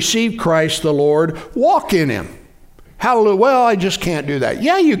therefore received Christ the Lord, walk in Him. Hallelujah. Well, I just can't do that.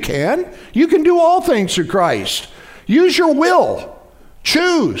 Yeah, you can. You can do all things through Christ. Use your will.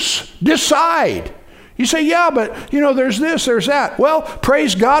 Choose. Decide. You say, yeah, but there's this, there's that. Well,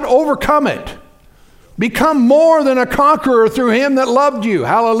 praise God, overcome it. Become more than a conqueror through Him that loved you.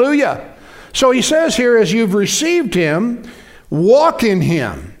 Hallelujah. So he says here, as you've received Him, walk in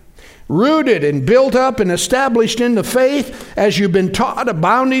Him, rooted and built up and established in the faith, as you've been taught,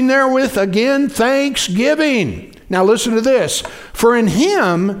 abounding therewith, again, thanksgiving. Now listen to this. For in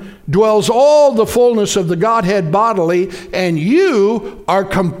Him dwells all the fullness of the Godhead bodily, and you are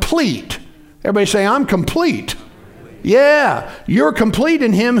complete. Everybody say, I'm complete. Yeah, you're complete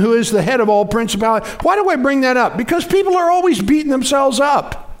in Him who is the head of all principality. Why do I bring that up? Because people are always beating themselves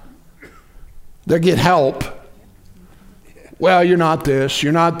up. They get help. Well, you're not this,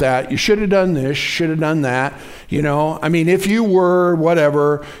 you're not that. You should have done this, you should have done that. If you were,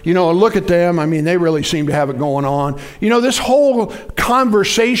 whatever, look at them. They really seem to have it going on. This whole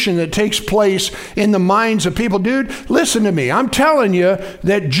conversation that takes place in the minds of people, dude, listen to me. I'm telling you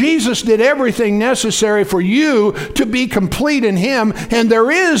that Jesus did everything necessary for you to be complete in Him, and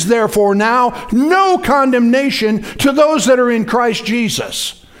there is therefore now no condemnation to those that are in Christ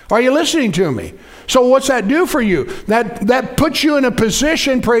Jesus. Are you listening to me? So what's that do for you? That puts you in a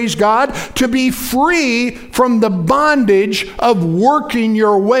position, praise God, to be free from the bondage of working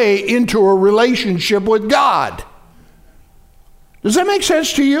your way into a relationship with God. Does that make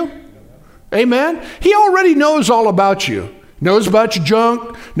sense to you? Amen? He already knows all about you. Knows about your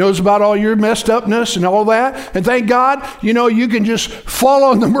junk, knows about all your messed upness and all that. And thank God, you can just fall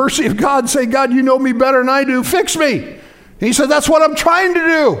on the mercy of God and say, God, you know me better than I do. Fix me. And He said, that's what I'm trying to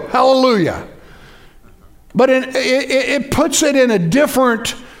do. Hallelujah. But it puts it in a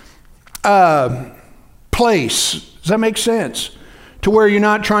different place. Does that make sense? To where you're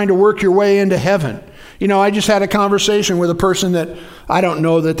not trying to work your way into heaven. You know, I just had a conversation with a person that I don't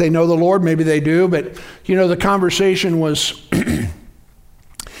know that they know the Lord. Maybe they do. But, you know, the conversation was,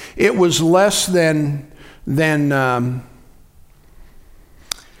 it was less than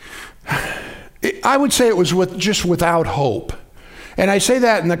I would say it was just without hope. And I say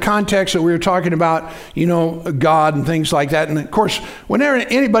that in the context that we were talking about, you know, God and things like that. And of course, whenever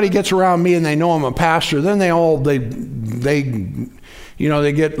anybody gets around me and they know I'm a pastor, then they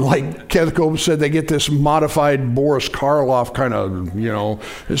get, like Kenneth Copeland said, they get this modified Boris Karloff kind of, you know,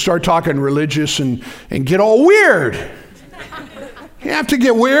 they start talking religious and get all weird. You have to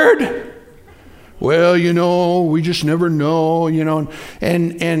get weird. Well, you know, we just never know, you know,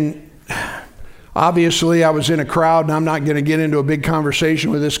 and obviously I was in a crowd, and I'm not going to get into a big conversation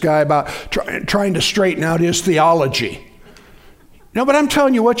with this guy about trying to straighten out his theology. No, but I'm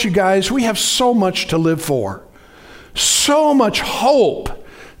telling you what, you guys, we have so much to live for. So much hope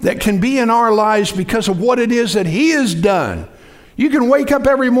that can be in our lives because of what it is that He has done. You can wake up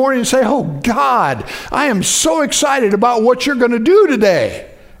every morning and say, oh God, I am so excited about what you're going to do today.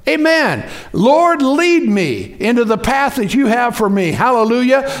 Amen. Lord, lead me into the path that you have for me.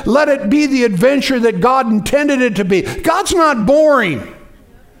 Hallelujah. Let it be the adventure that God intended it to be. God's not boring.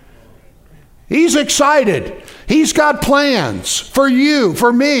 He's excited. He's got plans for you,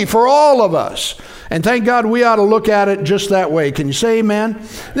 for me, for all of us. And thank God we ought to look at it just that way. Can you say amen?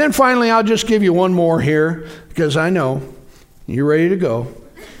 And then finally, I'll just give you one more here because I know you're ready to go.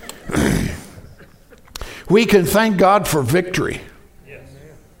 We can thank God for victory.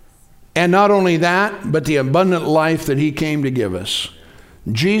 And not only that, but the abundant life that He came to give us.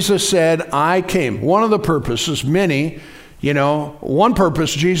 Jesus said, I came. One of the purposes, many, you know, one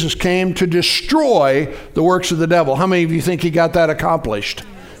purpose, Jesus came to destroy the works of the devil. How many of you think He got that accomplished?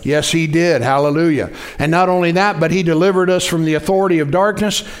 Yes, He did. Hallelujah. And not only that, but He delivered us from the authority of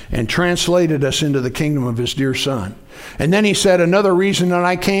darkness and translated us into the kingdom of His dear Son. And then He said, another reason that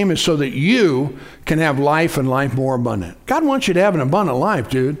I came is so that you can have life and life more abundant. God wants you to have an abundant life,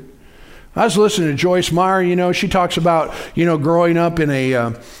 dude. I was listening to Joyce Meyer, you know, she talks about, you know, growing up in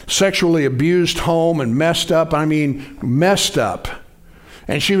a sexually abused home and messed up.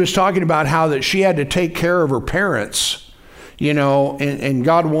 And she was talking about how that she had to take care of her parents, you know, and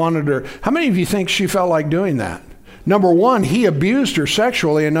God wanted her. How many of you think she felt like doing that? Number one, he abused her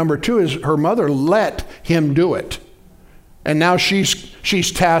sexually, and number two is her mother let him do it. And now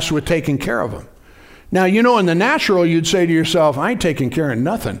she's tasked with taking care of him. Now, you know, in the natural, you'd say to yourself, I ain't taking care of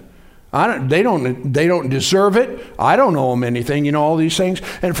nothing. They don't deserve it. I don't owe them anything, you know, all these things.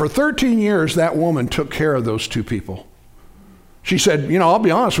 And for 13 years, that woman took care of those two people. She said, you know, I'll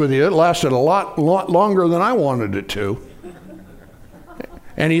be honest with you, it lasted a lot longer than I wanted it to.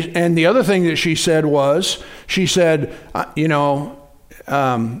 And the other thing that she said was, she said, you know,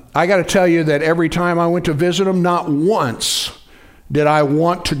 I got to tell you that every time I went to visit him, not once did I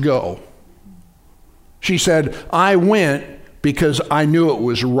want to go. She said, I went because I knew it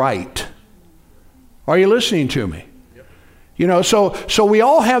was right. Are you listening to me? Yep. You know, so we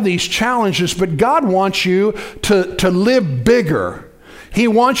all have these challenges, but God wants you to live bigger. He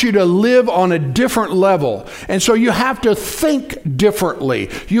wants you to live on a different level. And so you have to think differently.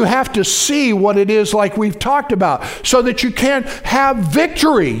 You have to see what it is like we've talked about so that you can have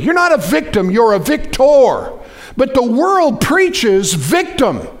victory. You're not a victim, you're a victor. But the world preaches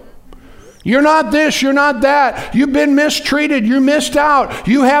victim. You're not this, you're not that. You've been mistreated, you missed out.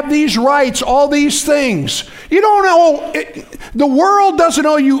 You have these rights, all these things. You don't owe, the world doesn't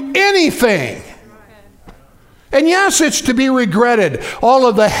owe you anything. And yes, it's to be regretted, all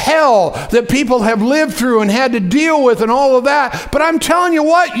of the hell that people have lived through and had to deal with and all of that. But I'm telling you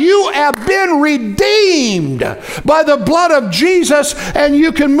what, you have been redeemed by the blood of Jesus, and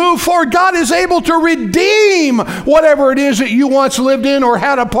you can move forward. God is able to redeem whatever it is that you once lived in or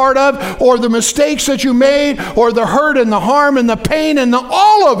had a part of, or the mistakes that you made, or the hurt and the harm and the pain and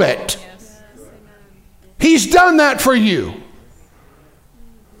all of it. He's done that for you.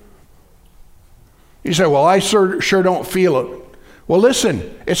 You say, well, I sure don't feel it. Well,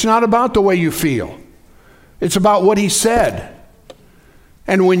 listen, it's not about the way you feel. It's about what He said.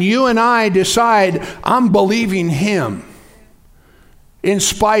 And when you and I decide, I'm believing Him, in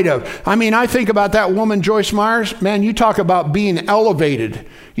spite of, I think about that woman, Joyce Myers. Man, you talk about being elevated.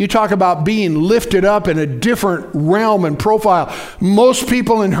 You talk about being lifted up in a different realm and profile. Most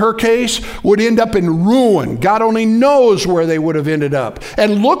people in her case would end up in ruin. God only knows where they would have ended up.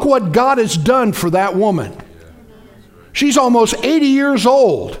 And look what God has done for that woman. She's almost 80 years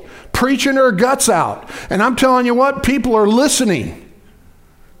old, preaching her guts out. And I'm telling you what, people are listening.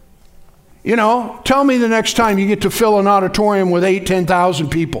 You know, tell me the next time you get to fill an auditorium with 10,000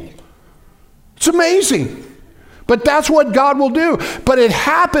 people. It's amazing. But that's what God will do. But it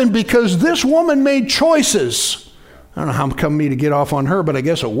happened because this woman made choices. I don't know how come me to get off on her, but I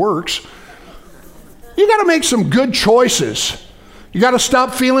guess it works. You got to make some good choices. You got to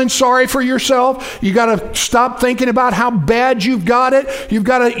stop feeling sorry for yourself. You got to stop thinking about how bad you've got it. You've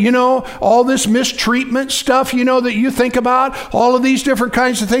got to, you know, all this mistreatment stuff, you know, that you think about, all of these different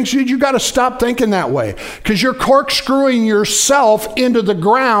kinds of things. You got to stop thinking that way because you're corkscrewing yourself into the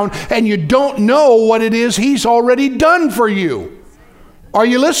ground and you don't know what it is He's already done for you. Are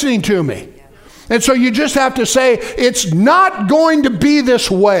you listening to me? And so you just have to say, it's not going to be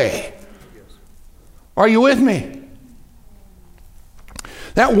this way. Are you with me?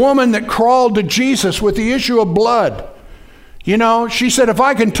 That woman that crawled to Jesus with the issue of blood, you know, she said, if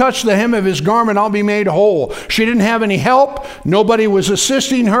I can touch the hem of His garment, I'll be made whole. She didn't have any help. Nobody was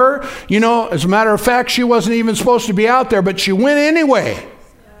assisting her. You know, as a matter of fact, she wasn't even supposed to be out there, but she went anyway.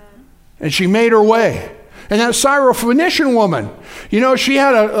 And she made her way. And that Syrophoenician woman, you know, she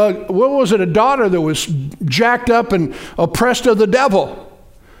had a daughter that was jacked up and oppressed of the devil.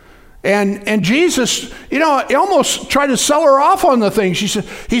 And Jesus, you know, he almost tried to sell her off on the thing. He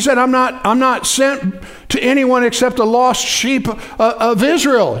said, I'm not sent to anyone except the lost sheep of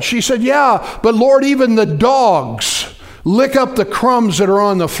Israel. She said, yeah, but Lord, even the dogs lick up the crumbs that are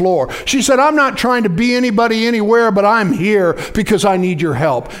on the floor. She said, I'm not trying to be anybody anywhere, but I'm here because I need your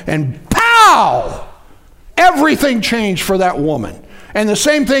help. And pow! Everything changed for that woman. And the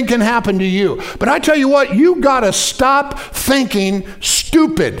same thing can happen to you. But I tell you what, you got to stop thinking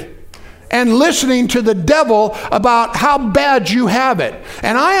stupid and listening to the devil about how bad you have it.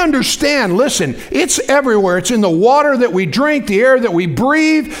 And I understand, listen, it's everywhere. It's in the water that we drink, the air that we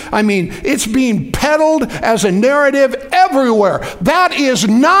breathe. I mean, it's being peddled as a narrative everywhere. That is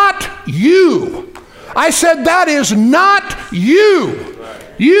not you. I said that is not you.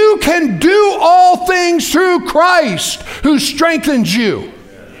 You can do all things through Christ who strengthens you.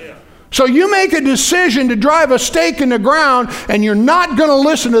 So you make a decision to drive a stake in the ground and you're not going to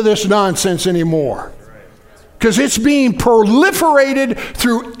listen to this nonsense anymore. Because it's being proliferated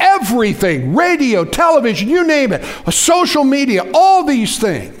through everything. Radio, television, you name it. Social media, all these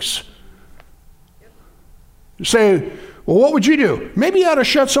things. You say, well, what would you do? Maybe you ought to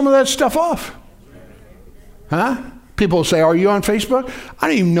shut some of that stuff off. Huh? People say, are you on Facebook? I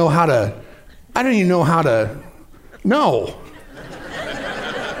don't even know how to. No.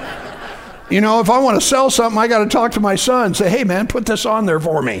 You know, if I want to sell something, I got to talk to my son and say, hey, man, put this on there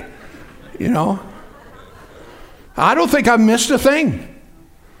for me. You know? I don't think I've missed a thing.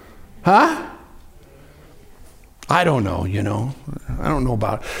 Huh? I don't know, you know. I don't know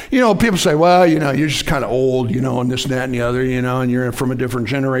about it. You know, people say, well, you know, you're just kind of old, you know, and this and that and the other, you know, and you're from a different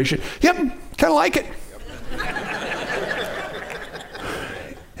generation. Yep, kind of like it.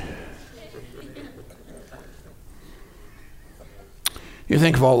 You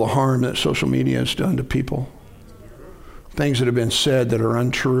think of all the harm that social media has done to people, things that have been said that are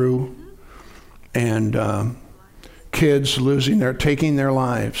untrue, and kids taking their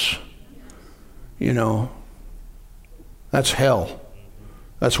lives. You know, that's hell.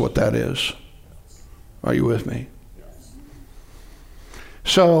 That's what that is. Are you with me?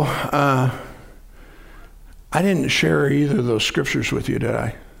 So, I didn't share either of those scriptures with you, did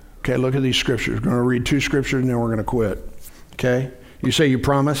I? Okay, look at these scriptures. We're going to read 2 scriptures and then we're going to quit. Okay? You say you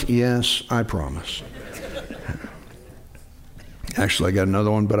promise? Yes, I promise. Actually, I got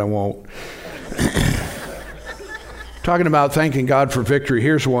another one, but I won't. Talking about thanking God for victory.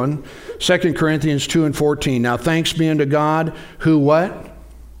 Here's one. 2 Corinthians 2:14. Now thanks be unto God who what?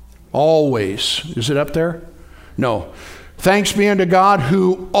 Always. Is it up there? No. Thanks be unto God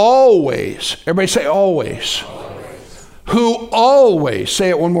who always. Everybody say always. Always. Who always. Say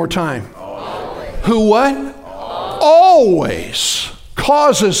it one more time. Always. Who what? Always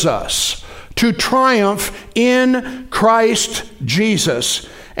causes us to triumph in Christ Jesus,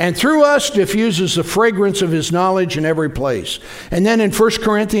 and through us diffuses the fragrance of His knowledge in every place. And then in 1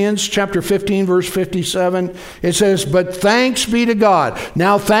 Corinthians chapter 15, verse 57, it says, but thanks be to God.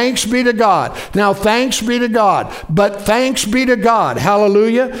 Now thanks be to God. Now thanks be to God. But thanks be to God.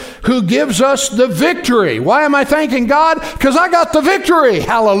 Hallelujah. Who gives us the victory. Why am I thanking God? Because I got the victory.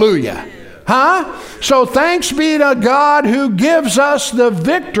 Hallelujah. Huh? So thanks be to God who gives us the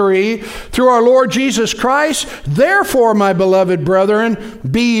victory through our Lord Jesus Christ. Therefore, my beloved brethren,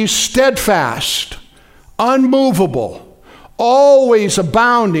 be steadfast, unmovable, always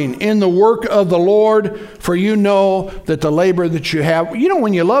abounding in the work of the Lord, for you know that the labor that you have. You know,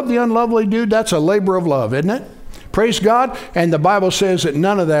 when you love the unlovely, dude, that's a labor of love, isn't it? Praise God. And the Bible says that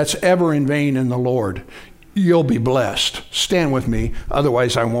none of that's ever in vain in the Lord. You'll be blessed. Stand with me,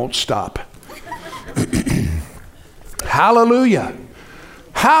 otherwise I won't stop. Hallelujah.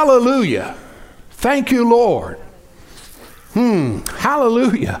 Hallelujah. Thank you, Lord.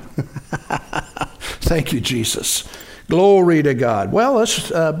 Hallelujah. Thank you, Jesus. Glory to God. Well,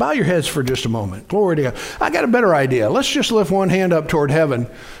 let's bow your heads for just a moment. Glory to God. I got a better idea. Let's just lift one hand up toward heaven,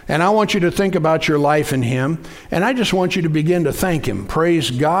 and I want you to think about your life in Him, and I just want you to begin to thank Him.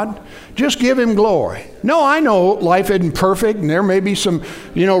 Praise God. Just give Him glory. No, I know life isn't perfect, and there may be some,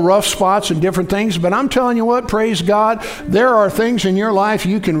 rough spots and different things, but I'm telling you what, praise God, there are things in your life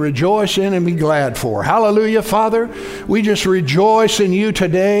you can rejoice in and be glad for. Hallelujah, Father. We just rejoice in you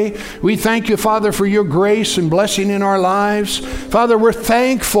today. We thank you, Father, for your grace and blessing in our lives. Father, we're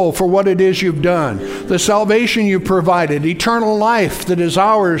thankful for what it is you've done, the salvation you provided, eternal life that is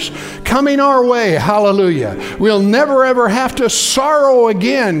ours coming our way. Hallelujah. We'll never ever have to sorrow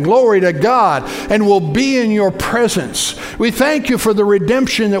again. Glory to God. And we'll be in your presence. We thank you for the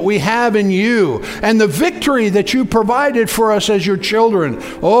redemption that we have in you and the victory that you provided for us as your children.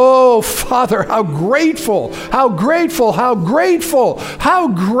 Oh, Father, how grateful, how grateful, how grateful, how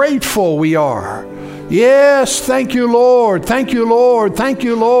grateful we are. Yes, thank you, Lord. Thank you, Lord. Thank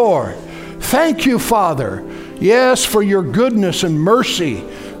you, Lord. Thank you, Father. Yes, for your goodness and mercy.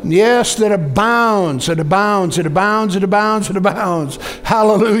 Yes, that abounds, it abounds, it abounds, it abounds, it abounds.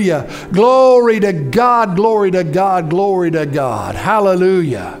 Hallelujah. Glory to God, glory to God, glory to God.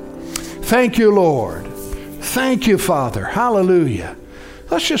 Hallelujah. Thank you, Lord. Thank you, Father. Hallelujah.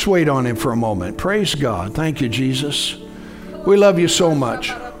 Let's just wait on Him for a moment. Praise God. Thank you, Jesus. We love you so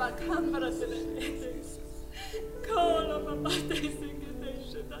much.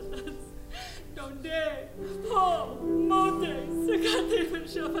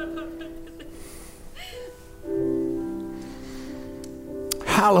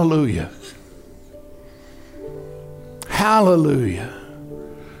 Hallelujah. Hallelujah.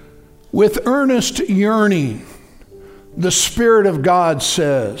 With earnest yearning, the Spirit of God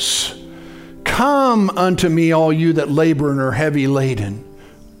says, "Come unto me, all you that labor and are heavy laden.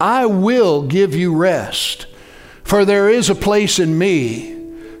 I will give you rest. For there is a place in me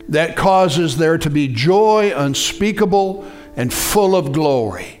that causes there to be joy unspeakable and full of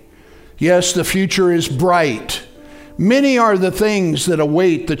glory." Yes, the future is bright. Many are the things that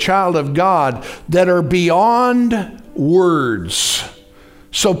await the child of God that are beyond words.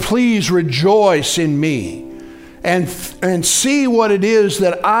 So please rejoice in me and see what it is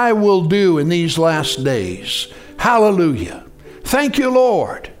that I will do in these last days. Hallelujah. Thank you,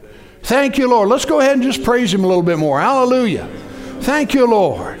 Lord. Thank you, Lord. Let's go ahead and just praise Him a little bit more. Hallelujah. Thank you,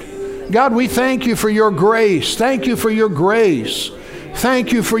 Lord. God, we thank you for your grace. Thank you for your grace.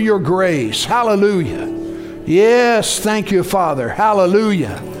 Thank you for your grace. Hallelujah. Yes, thank you, Father.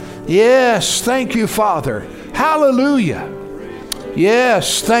 Hallelujah. Yes, thank you, Father. Hallelujah.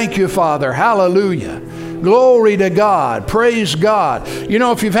 Yes, thank you, Father. Hallelujah. Glory to God. Praise God.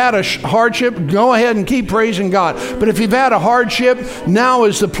 If you've had a hardship, go ahead and keep praising God. But if you've had a hardship, now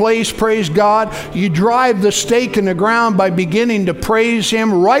is the place, praise God. You drive the stake in the ground by beginning to praise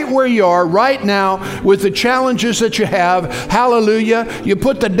Him right where you are, right now, with the challenges that you have. Hallelujah. You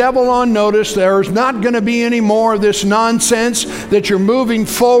put the devil on notice. There's not going to be any more of this nonsense, that you're moving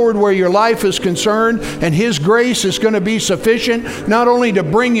forward where your life is concerned, and His grace is going to be sufficient, not only to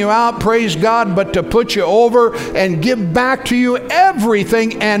bring you out, praise God, but to put you over and give back to you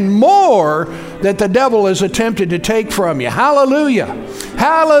everything and more that the devil has attempted to take from you. Hallelujah.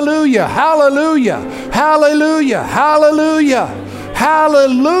 Hallelujah. Hallelujah. Hallelujah. Hallelujah.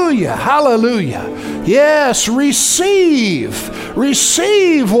 Hallelujah. Hallelujah. Yes, receive.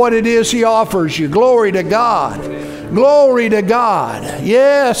 Receive what it is He offers you. Glory to God. Glory to God.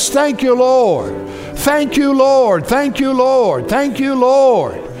 Yes, thank you, Lord. Thank you, Lord. Thank you, Lord. Thank you,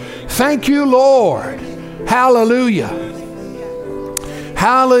 Lord. Thank you, Lord. Hallelujah.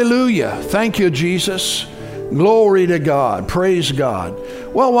 Hallelujah. Thank you, Jesus. Glory to God. Praise God.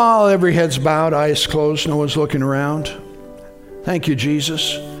 Well, while every head's bowed, eyes closed, no one's looking around. Thank you,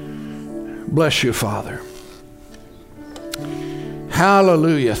 Jesus. Bless you, Father.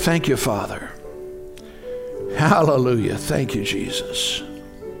 Hallelujah. Thank you, Father. Hallelujah. Thank you, Jesus.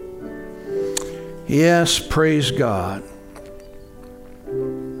 Yes, praise God.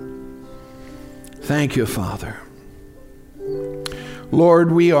 Thank you, Father.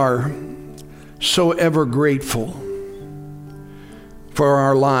 Lord, we are so ever grateful for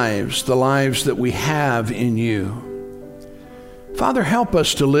our lives, the lives that we have in you. Father, help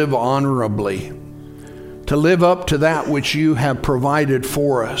us to live honorably, to live up to that which you have provided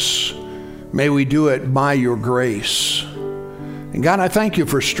for us. May we do it by your grace. And God, I thank you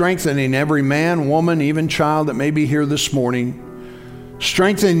for strengthening every man, woman, even child that may be here this morning,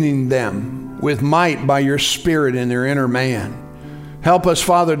 strengthening them with might by your Spirit in their inner man. Help us,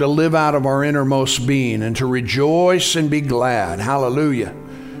 Father, to live out of our innermost being and to rejoice and be glad. Hallelujah.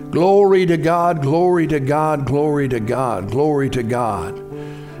 Glory to God, glory to God, glory to God, glory to God.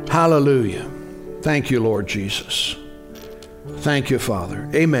 Hallelujah. Thank you, Lord Jesus. Thank you, Father.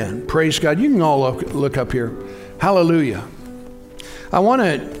 Amen. Praise God. You can all look up here. Hallelujah. I want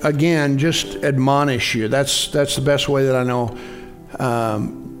to, again, just admonish you. That's the best way that I know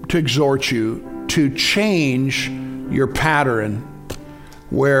to exhort you to change your pattern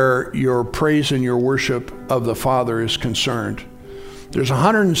where your praise and your worship of the Father is concerned. There's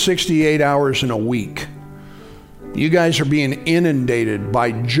 168 hours in a week. You guys are being inundated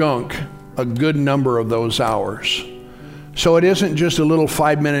by junk a good number of those hours. So it isn't just a little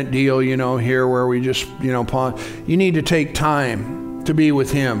 5-minute deal, here where we just, pause. You need to take time to be with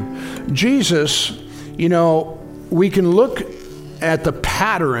him. Jesus, we can look at the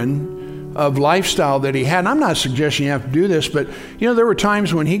pattern of lifestyle that he had. And I'm not suggesting you have to do this, but there were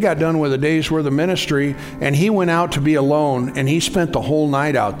times when he got done with a day's worth of ministry and he went out to be alone and he spent the whole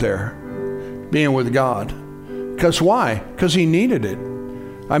night out there being with God. Because why? Because he needed it.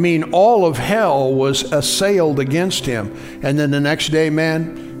 I mean, all of hell was assailed against him. And then the next day,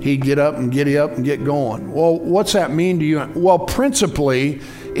 man, he'd get up and get going. Well, what's that mean to you? Well, principally,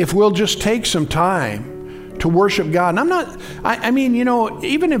 if we'll just take some time to worship God. And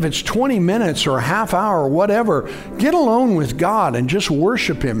even if it's 20 minutes or a half hour or whatever, get alone with God and just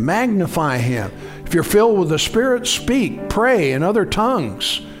worship him, magnify him. If you're filled with the Spirit, speak, pray in other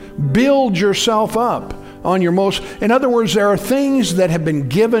tongues. Build yourself up on your most. In other words, there are things that have been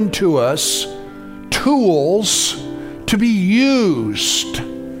given to us, tools to be used.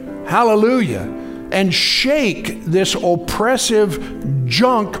 Hallelujah. And shake this oppressive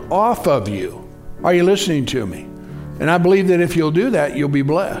junk off of you. Are you listening to me? And I believe that if you'll do that, you'll be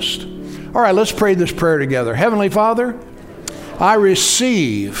blessed. All right, let's pray this prayer together. Heavenly Father, I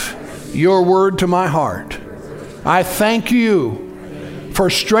receive your word to my heart. I thank you for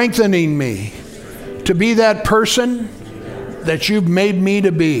strengthening me to be that person that you've made me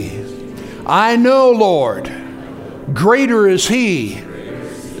to be. I know, Lord, greater is he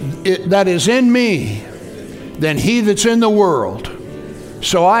that is in me than he that's in the world.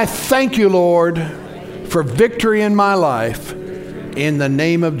 So I thank you, Lord, for victory in my life in the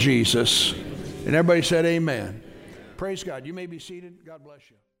name of Jesus. And everybody said amen. Praise God. You may be seated. God bless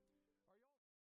you.